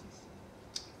people.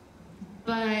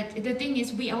 But the thing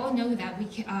is, we all know that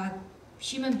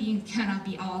human beings cannot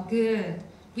be all good.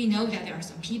 We know that there are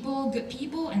some good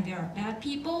people, and there are bad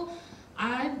people.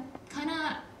 I kind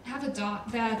of have a doubt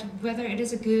that whether it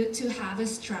is good to have a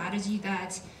strategy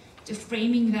that just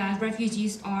framing that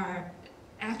refugees are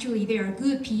actually they are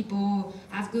good people,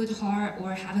 have good heart,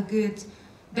 or have a good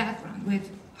background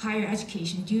with higher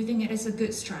education. Do you think it is a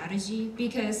good strategy?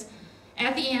 Because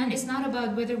at the end, it's not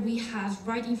about whether we have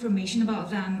right information about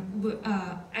them.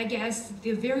 I guess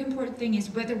the very important thing is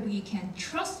whether we can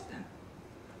trust them.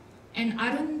 And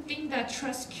I don't think that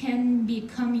trust can be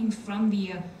coming from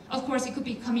of course it could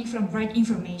be coming from right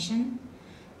information,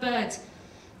 but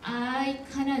I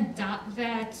kind of doubt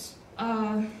that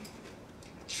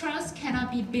trust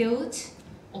cannot be built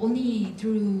only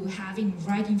through having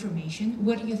right information.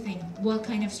 What do you think? What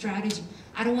kind of strategy?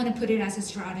 I don't want to put it as a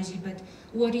strategy, but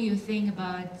what do you think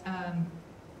about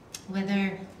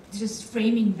whether just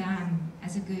framing them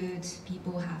as a good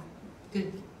people have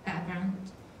good background?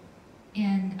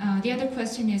 And the other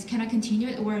question is, can I continue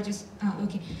it or just,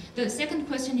 okay. The second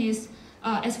question is,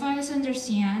 as far as I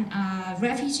understand,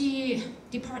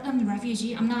 Department of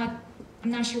Refugee, I'm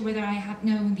not sure whether I have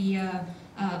known the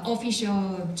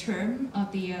official term of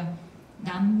the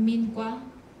난민과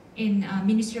in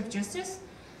Ministry of Justice.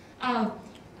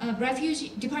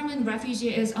 Department of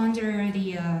Refugee is under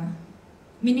the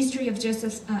Ministry of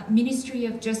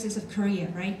Justice of Korea,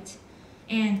 right?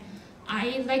 And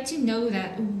I'd like to know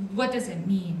that what does it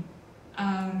mean?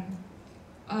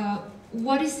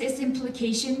 What is its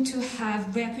implication to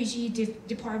have refugee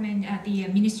department at the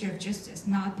Ministry of Justice,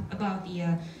 not about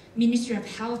the Ministry of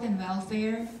Health and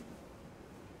Welfare?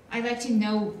 I'd like to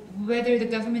know whether the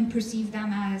government perceives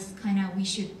them as we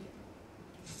should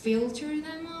filter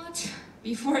them out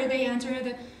before they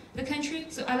enter the country.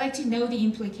 So I'd like to know the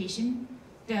implication,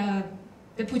 the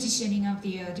positioning of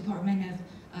the Department of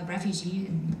Refugee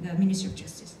and the Ministry of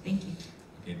Justice. Thank you.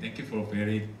 Okay, thank you for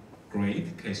very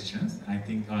great questions. I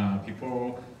think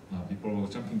before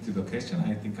jumping to the question,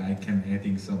 I think I can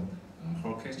adding some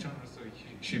her question. Also,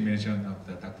 she mentioned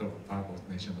Dr. Park was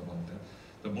mentioned about that.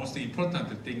 The most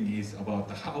important thing is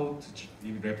about how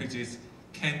refugees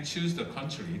can choose the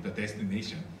country, the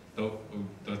destination.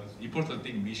 The important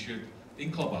thing we should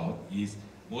think about is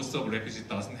most of refugees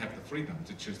doesn't have the freedom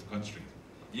to choose the country.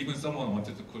 Even someone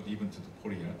wanted to go even to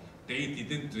Korea, they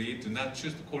do not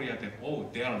choose Korea that, oh,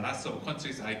 there are lots of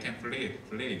countries I can flee.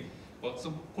 But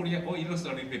so Korea, oh, it looks a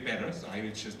little bit better, so I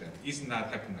will choose that. It's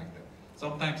not happening like that.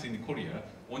 sometimes in Korea,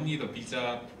 only the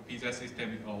visa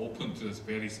system open to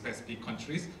very specific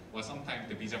countries, or sometimes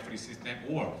the visa-free system,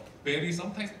 or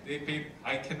sometimes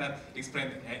I cannot explain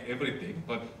everything,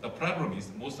 but the problem is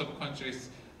most of the countries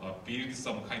build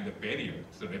some kind of barrier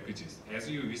to the refugees. As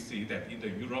you will see that in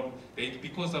the Europe,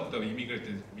 because of the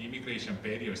immigration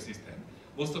barrier system,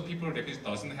 most of the people, refugees,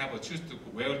 doesn't have a choose to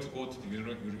where to go to the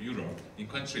Europe in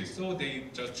countries, so they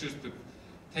just choose to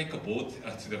take a boat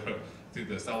to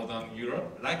the southern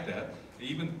Europe like that.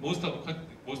 Even most of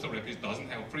refugees doesn't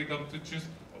have freedom to choose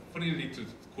freely to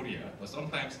Korea, but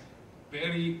sometimes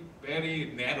very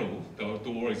narrow the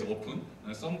door is open.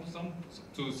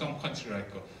 To some country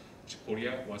like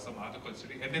Korea or some other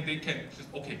country, and then they can just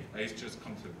I just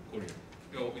come to Korea.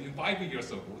 In 5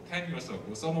 years ago, 10 years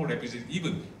ago, some refugees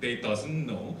even they doesn't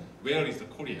know where is the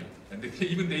Korea, and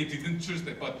even they didn't choose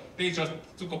that, but they just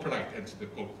took a flight into the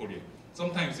Korea.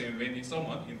 Sometimes when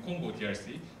someone in Congo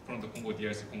DRC, from the Congo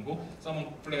DRC Congo, someone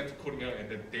fled to Korea and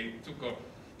then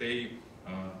they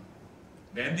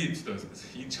landed to the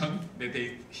Incheon.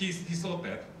 He thought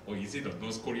that, is it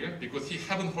North Korea? Because he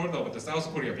haven't heard of the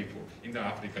South Korea before in the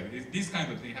Africa. This kind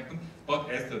of thing happened. But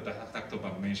as Dr.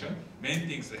 Bang mentioned, many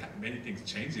things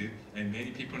changed, and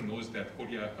many people knows that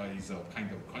Korea is a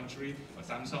kind of country, or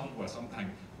Samsung, or some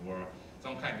kind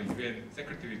of UN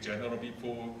Secretary General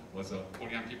before was a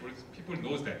Korean people. People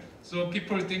knows that. So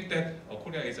people think that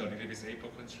Korea is a little bit safer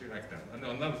country like that. And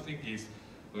another thing is,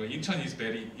 Incheon is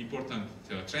very important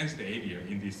transit area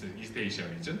in this East Asia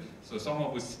region. So some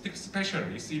of us,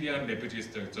 especially Syrian refugees,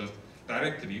 just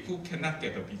directly who cannot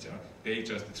get a visa, they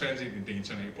just transit in the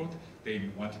Incheon airport. They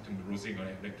wanted to losing a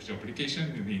refugee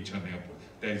application in the Incheon airport.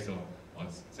 That is a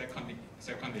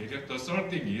second area. The third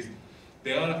thing is,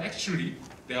 there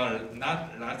are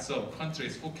not lots of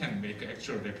countries who can make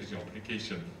actual refugee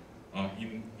application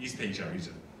in East Asia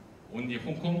region. Only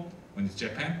Hong Kong, only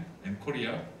Japan, and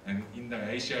Korea, and in the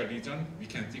Asia region, we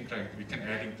can think like we can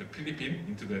add the Philippines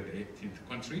into the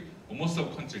country. Most of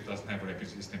the country doesn't have a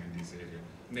refugee system in this area.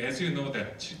 And as you know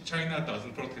that China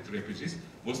doesn't protect refugees,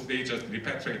 most they just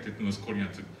repatriated North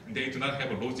Korean too. And they do not have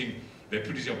a lodging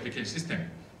refugee application system.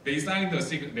 They signed the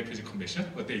refugee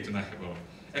convention, but they do not have a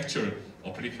actual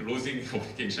lodging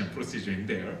application procedure in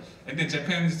there. And then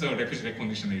Japan's refugee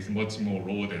recognition is much more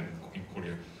low than in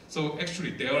Korea. So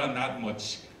actually there are not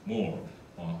much more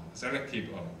selective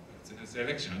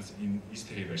selections in East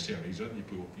Asia region.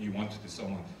 If you want to do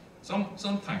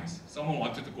sometimes someone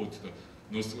wanted to go to the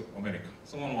North America,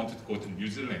 someone wanted to go to New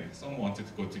Zealand, someone wanted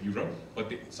to go to Europe, but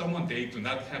they do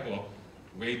not have a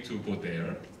way to go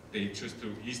there. They choose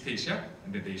to East Asia,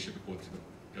 and then they should go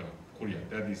to Korea.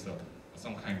 That is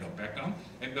some kind of background.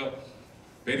 And the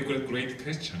very great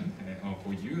question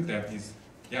for you, that is,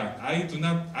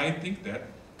 I think that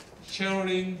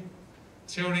sharing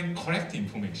correct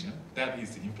information, that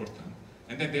is important.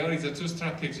 And then there is a two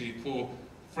strategy for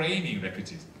framing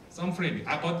refugees. Some framing,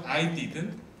 but I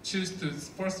didn't choose to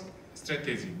first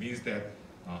strategy means that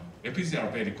refugees are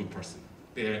a very good person.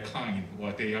 They are kind,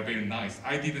 or they are very nice.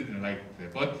 I didn't like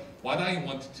that. But what I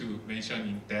want to mention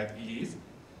in that is,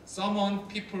 some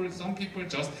people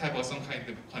just have some kind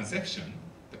of conception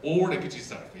that all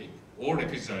refugees are fake, all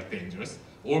refugees are dangerous,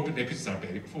 all refugees are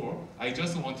very poor. I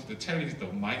just wanted to challenge the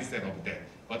mindset of that.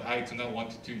 But I do not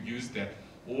want to use that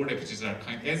all refugees are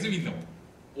kind. As we know,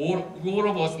 all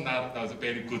of us not as a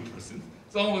very good person.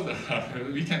 Some of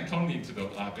us we can turn into the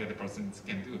bad persons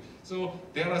can do. So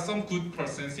there are some good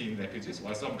persons in refugees,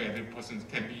 while some bad persons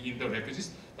can be in the refugees.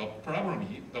 The problem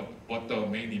is, what the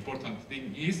main important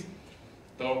thing is,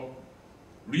 the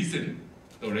reason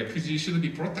the refugees should be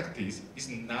protected is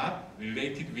not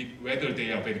related with whether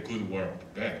they are very good or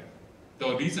bad.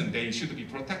 The reason they should be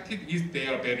protected is they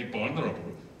are very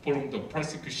vulnerable from the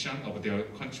persecution of their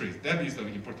countries. That is the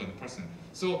important person.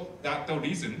 So that's the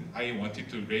reason I wanted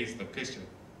to raise the question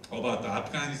about the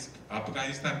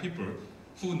Afghanistan people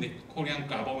who Korean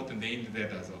government named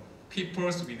that as a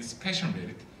peoples with special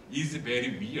merit is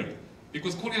very weird.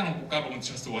 Because Korean government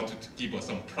just wanted to give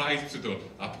some prize to the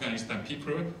Afghanistan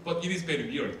people, but it is very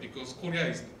weird because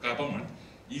Korea's government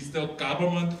is the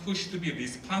government who should be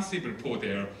responsible for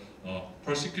their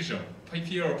persecution,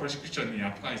 fear of persecution in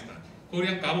Afghanistan.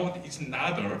 Korean government is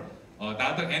another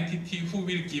entity who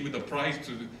will give the prize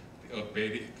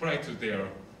to their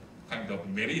kind of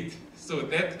merit. So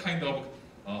that kind of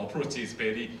approach is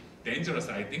very dangerous.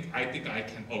 I think I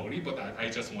can agree, but I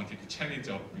just wanted to challenge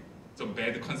some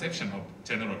bad conception of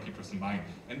general people's mind.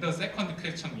 And the second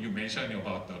question you mentioned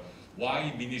about the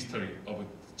why Ministry of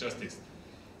Justice,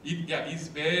 it's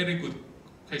very good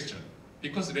question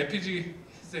because refugee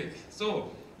say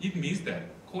so. It means that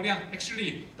Korean,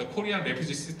 actually, the Korean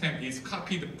refugee system is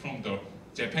copied from the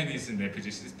Japanese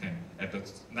refugee system at the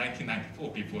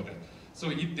 1994 before that. So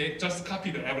they just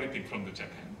copied everything from the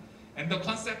Japan. And the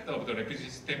concept of the refugee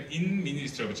system in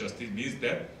Ministry of Justice means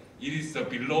that it is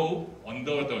below,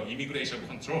 under the immigration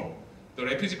control. The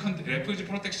refugee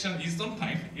protection is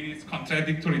sometimes it is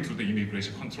contradictory to the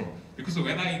immigration control. Because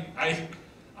when I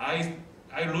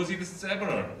lost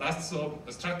lots of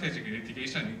strategic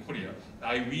litigation in Korea.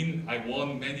 I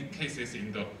won many cases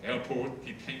in the airport,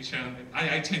 detention.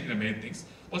 I changed many things.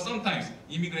 But sometimes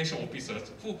immigration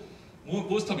officers,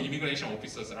 most of immigration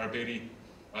officers are very,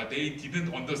 they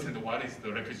didn't understand what is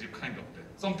the refugee kind of that.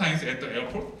 Sometimes at the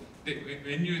airport,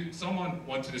 when someone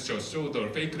wanted to show the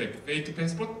fake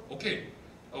passport, okay,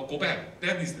 go back.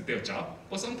 That is their job.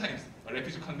 But sometimes a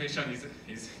refugee convention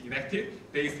is enacted.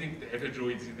 They think the refugee law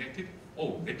is enacted.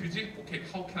 Oh, refugee? Okay,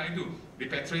 how can I do?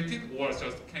 Repatriate it or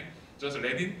just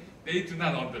let it? They do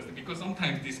not understand because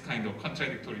sometimes this kind of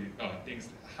contradictory things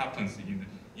happens in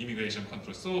immigration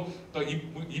control. So the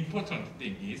important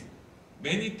thing is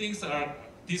many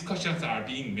discussions are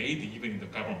being made even in the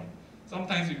government.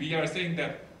 Sometimes we are saying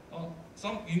that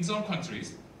in some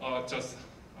countries,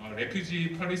 refugee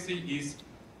policy is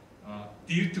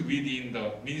dealt within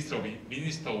the Minister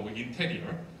of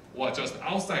Interior or just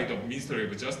outside of Ministry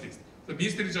of Justice. The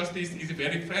Ministry of Justice is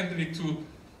very friendly to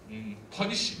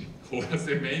punishing or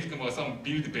make some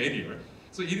build barrier.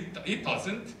 So it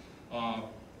doesn't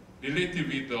relate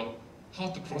with how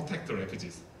to protect the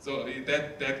refugees. So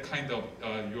that kind of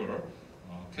your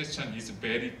question is a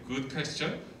very good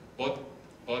question, but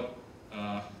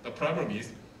the problem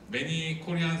is many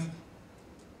Korean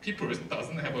people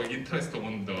doesn't have an interest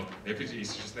on the refugee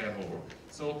issues at all.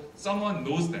 So someone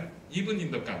knows that, even in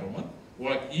the government,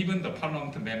 or even the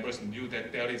parliament members knew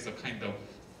that there is a kind of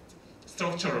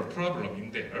structural problem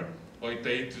in there, but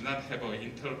they do not have an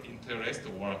interest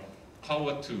or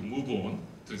power to move on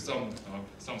to some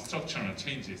structural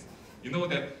changes. You know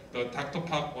that Dr.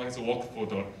 Park has worked for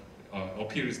the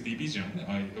appeals division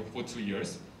for 2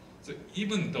 years. So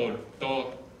even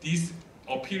though this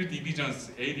appeal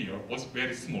division's area was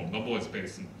very small, number was very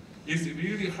small, it's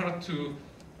really hard to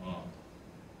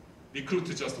recruit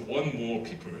just one more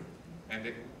people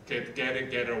and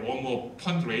gather one more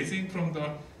fundraising from the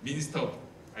minister of,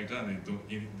 I don't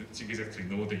exactly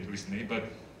know the English name, but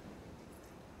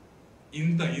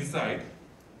in the inside,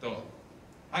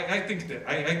 I think that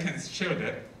I can share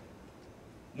that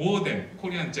more than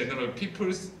Korean general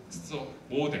people's thought,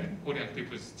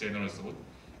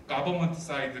 government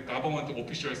side, government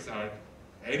officials are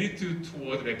attitude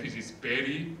toward refugees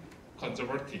very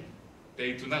conservative.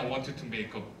 They do not want to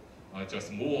make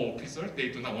just more officers. They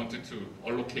do not want to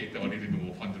allocate a little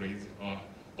more fundraising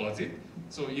budget.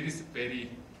 So it is very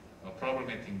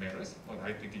problematic matters. But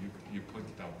I think you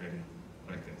pointed out very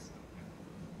like this.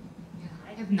 Yeah,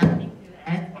 I have nothing to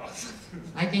add.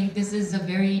 I think this is a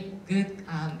very good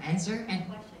answer and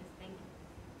questions. Thank you.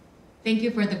 Thank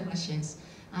you for the questions.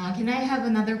 Can I have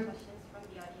another question from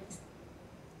the audience?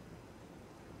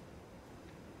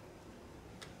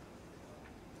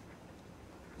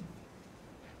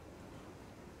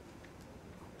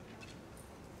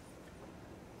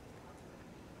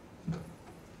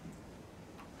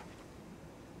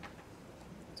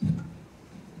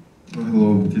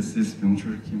 Hello, this is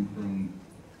Byung-Chul Kim from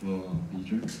law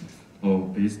major.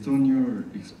 Based on your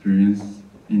experience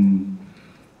in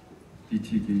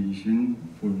litigation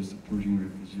for supporting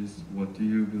refugees, what do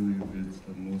you believe is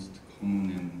the most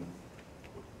common and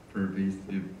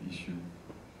pervasive issue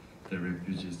that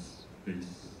refugees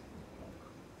face?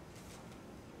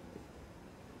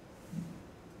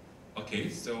 Okay,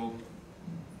 so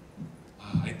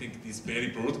I think this very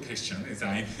broad question is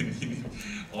I'm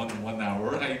on 1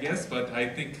 hour, I guess, but I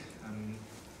think,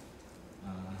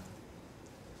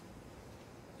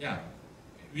 yeah,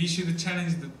 we should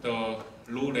challenge the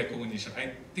law recognition.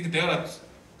 I think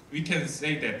we can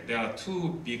say that there are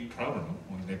two big problems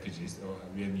on refugees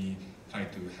when we try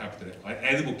to help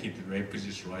advocate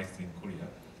refugees' rights in Korea.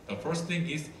 The first thing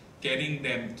is getting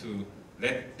them to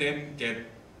let them get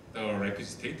the refugee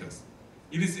status.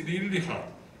 It is really hard.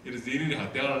 It is really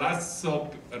hard. There are lots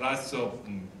of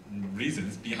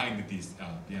reasons behind this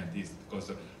because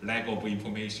of lack of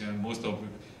information. Most of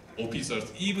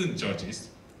officers, even judges,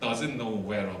 doesn't know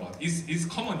where about. It's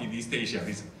common in East Asia.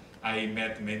 I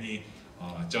met many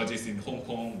judges in Hong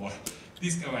Kong, or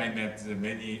I met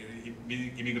many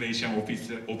immigration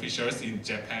officials in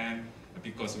Japan,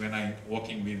 because when I'm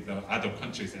working with other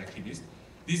countries' activists,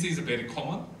 this is very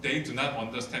common. They do not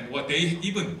understand what they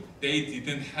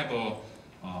didn't have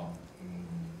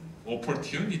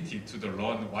opportunity to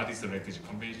learn what is the refugee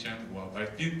convention. Well,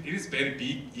 it is very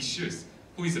big issues.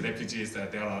 Who is refugees?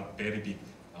 There are very big.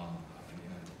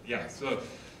 Yeah, so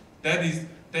that is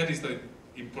the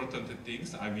important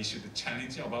things we should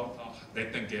challenge about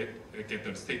let them get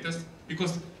the status,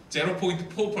 because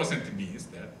 0.4% means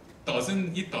that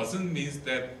it doesn't mean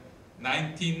that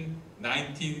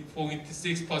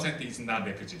 19.6% is not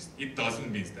refugees. It doesn't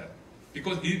mean that,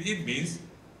 because it means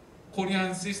Korean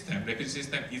refugee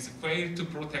system is failed to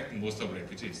protect most of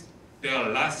refugees. There are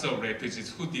lots of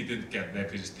refugees who didn't get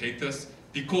refugee status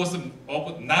because of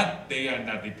they are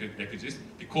not refugees.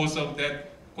 Because of that,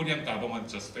 Korean government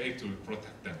just failed to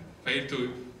protect them, failed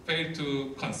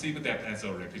to conceive them as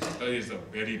a refugee. That is a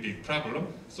very big problem.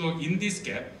 So in this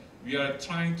gap, we are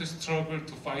trying to struggle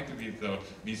to fight with the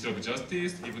Ministry of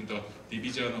Justice, even the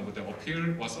Division of the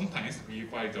Appeal, or sometimes we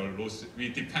fight the laws, we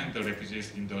defend the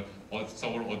refugees in the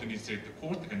Seoul Administrative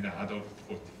Court and the other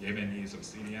court, Yemenis or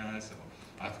Syrians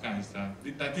or Afghanistan.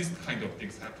 This kind of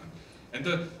things happen. And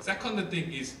the second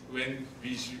thing is when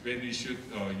we should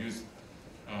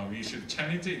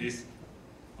challenge it is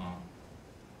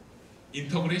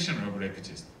integration of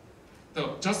refugees.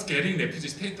 So just getting refugee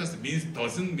status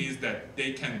doesn't mean that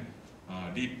they can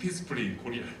live peacefully in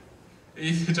Korea.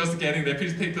 If just getting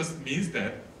refugee status means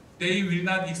that they will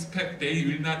not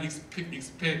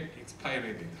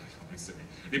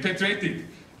repatriated.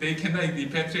 They cannot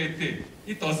repatriated.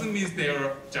 It doesn't mean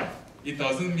their job. It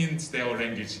doesn't mean their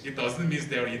language. It doesn't mean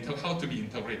how to be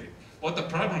integrated. But the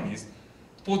problem is,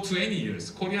 for 20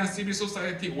 years, Korean civil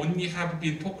society only have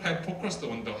focused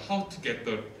on how to get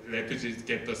the refugees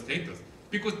get the status,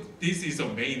 because this is a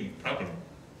main problem.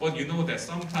 But you know that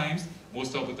sometimes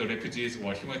most of the refugees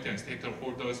or humanitarian status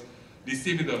holders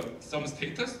receive some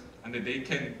status and they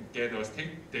can get a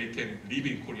they can live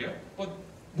in Korea. But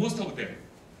most of them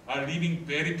are living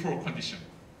very poor condition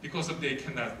because they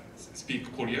cannot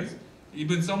speak Korean.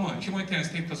 Even someone humanitarian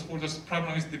status holders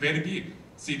problem is very big.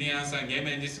 Syrians and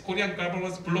Yemenis, Korean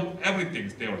governments block everything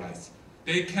their lives.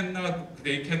 They cannot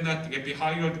be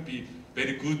hired to be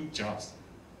very good jobs.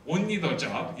 Only the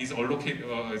job is allocated,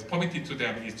 is permitted to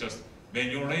them is just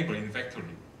manual labor in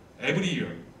factory. Every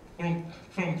year, from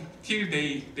till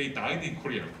they died in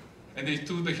Korea. And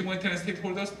to the humanitarian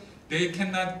stakeholders, they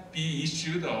cannot be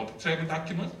issued a travel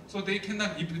document, so they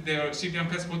cannot, if their Syrian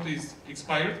passport is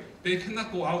expired, they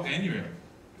cannot go out anywhere.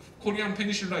 Korean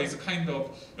Peninsula is kind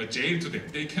of a jail to them.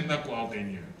 They cannot go out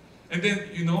anywhere. And then,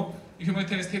 you know,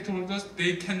 humanitarian stakeholders,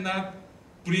 they cannot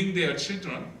bring their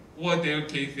children or their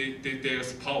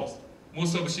spouse.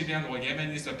 Most of Syrian or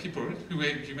Yemenis people who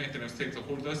have humanitarian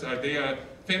stakeholders, their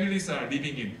families are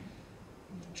living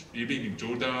in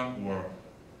Jordan or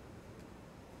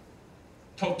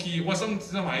Turkey or some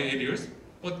areas,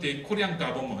 but the Korean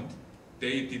government,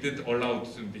 they didn't allow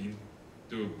to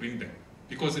bring them,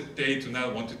 because they do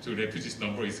not want to refugees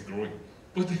number is growing.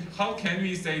 But how can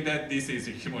we say that this is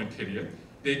humanitarian?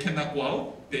 They cannot go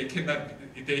out, they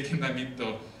cannot meet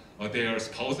their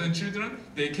spouse and children,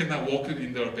 they cannot work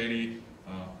in the very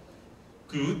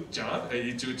good job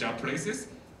places.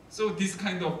 So this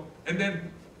kind of, and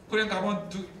then Korean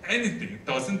government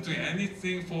doesn't do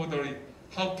anything for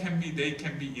how can they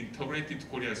can be integrated to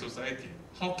Korean society?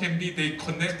 How can they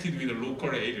connected with the local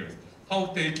areas? How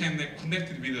they can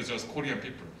connect with just Korean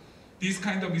people? This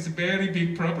kind of is a very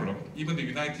big problem. Even the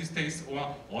United States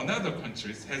or other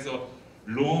countries has a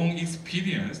long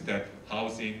experience that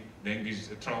housing, language,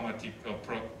 traumatic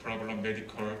problem,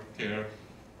 medical care,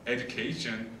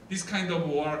 education, this kind of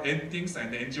war and things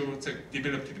and NGOs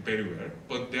developed it very well,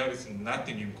 but there is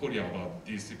nothing in Korea about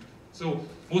this. So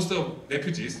most of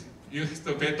refugees,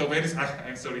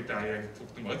 I'm sorry that I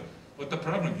talked too much, but the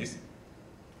problem is,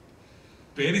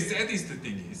 very saddest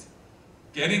thing is,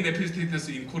 getting refugee status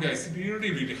in Korea is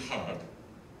really, really hard.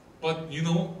 But you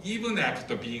know, even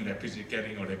after being refugee,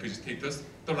 getting a refugee status,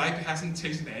 the life hasn't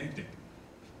changed anything.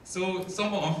 So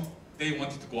someone, they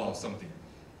wanted to go out something.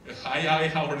 I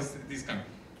heard this kind.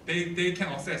 They can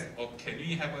access, or can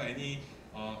we have any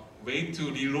way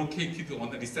to relocate it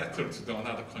or resettle to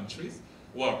another countries?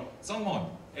 Or someone,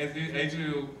 as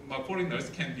foreigners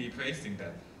can be facing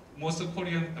that. Most of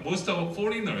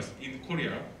foreigners in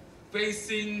Korea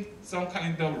facing some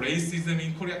kind of racism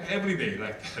in Korea every day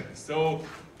like that. So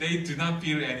they do not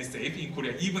feel any safe in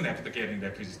Korea even after getting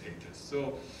refugee status.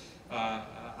 So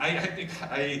I think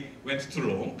I went too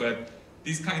long, but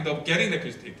this kind of getting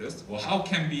refugee status, well, how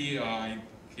can we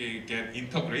get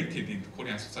integrated into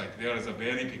Korean society? There is a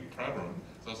very big problem.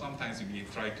 So sometimes we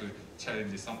try to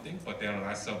challenge something, but there are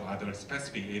lots of other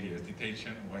specific areas,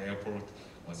 detention or airport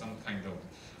or some kind of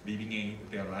living aid.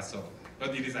 There are lots of,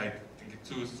 but it is think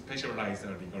to specialize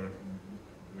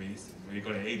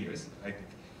legal areas, I think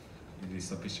it is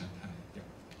sufficient.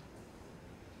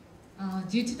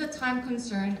 Due to the time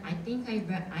concern, I think I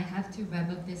have to wrap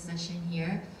up this session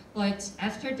here. But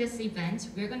after this event,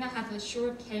 we're going to have a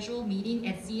short casual meeting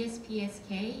at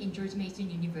CSPS-K in George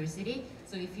Mason University.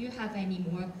 So if you have any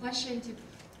more questions to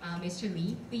Mr.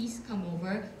 Lee, please come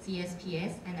over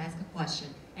CSPS and ask a question.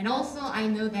 And also, I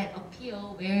know that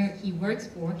APIL, where he works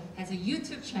for, has a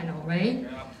YouTube channel, right?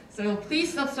 Yeah. So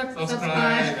please subscribe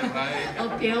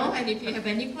APIL, and if you have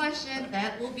any question,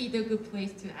 that will be the good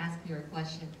place to ask your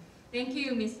question. Thank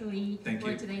you, Mr. Lee,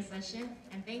 for today's session,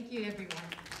 and thank you, everyone.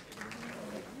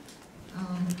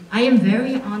 I am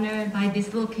very honored by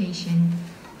this location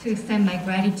to extend my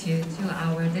gratitude to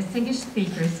our distinguished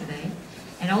speakers today.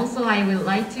 And also, I would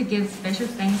like to give special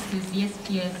thanks to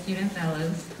CSPS Student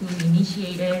Fellows who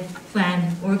initiated,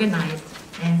 planned, organized,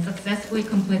 and successfully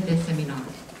completed this seminar.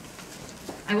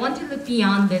 I want to look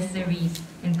beyond this series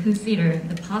and consider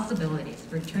the possibilities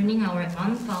for turning our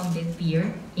unfounded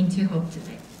fear into hope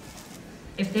today.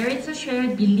 If there is a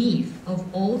shared belief of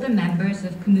all the members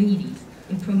of communities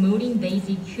in promoting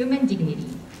basic human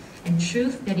dignity and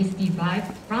truth that is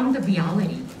derived from the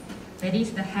reality, that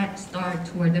is the head start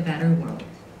toward a better world.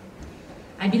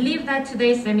 I believe that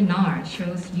today's seminar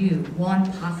shows you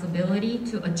one possibility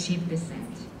to achieve this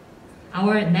end.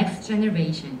 Our next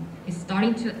generation is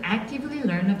starting to actively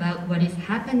learn about what is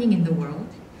happening in the world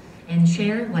and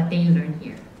share what they learn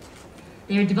here.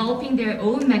 They are developing their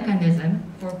own mechanism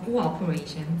for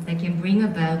cooperation that can bring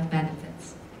about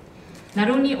benefits. Not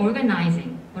only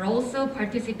organizing, but also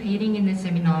participating in a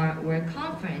seminar or a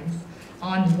conference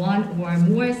on one or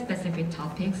more specific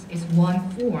topics is one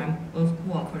form of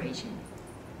cooperation.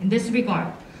 In this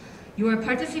regard, your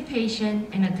participation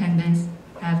and attendance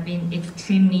have been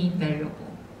extremely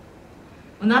valuable.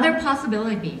 Another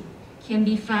possibility can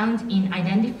be found in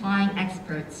identifying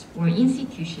experts or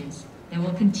institutions that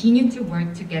will continue to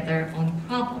work together on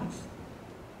problems.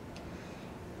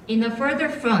 In a further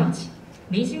front,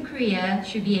 Mason Korea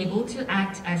should be able to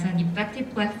act as an effective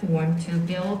platform to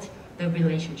build the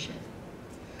relationship.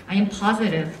 I am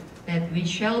positive that we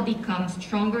shall become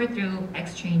stronger through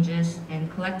exchanges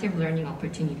and collective learning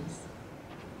opportunities.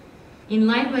 In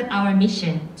line with our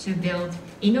mission to build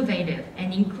innovative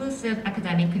and inclusive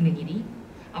academic community,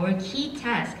 our key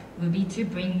task will be to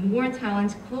bring more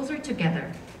talents closer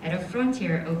together at a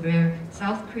frontier of where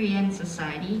South Korean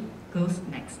society goes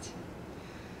next.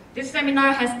 This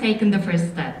seminar has taken the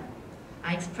first step.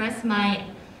 I express my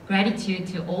gratitude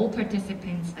to all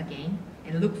participants again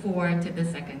and look forward to the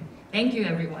second. Thank you,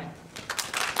 everyone.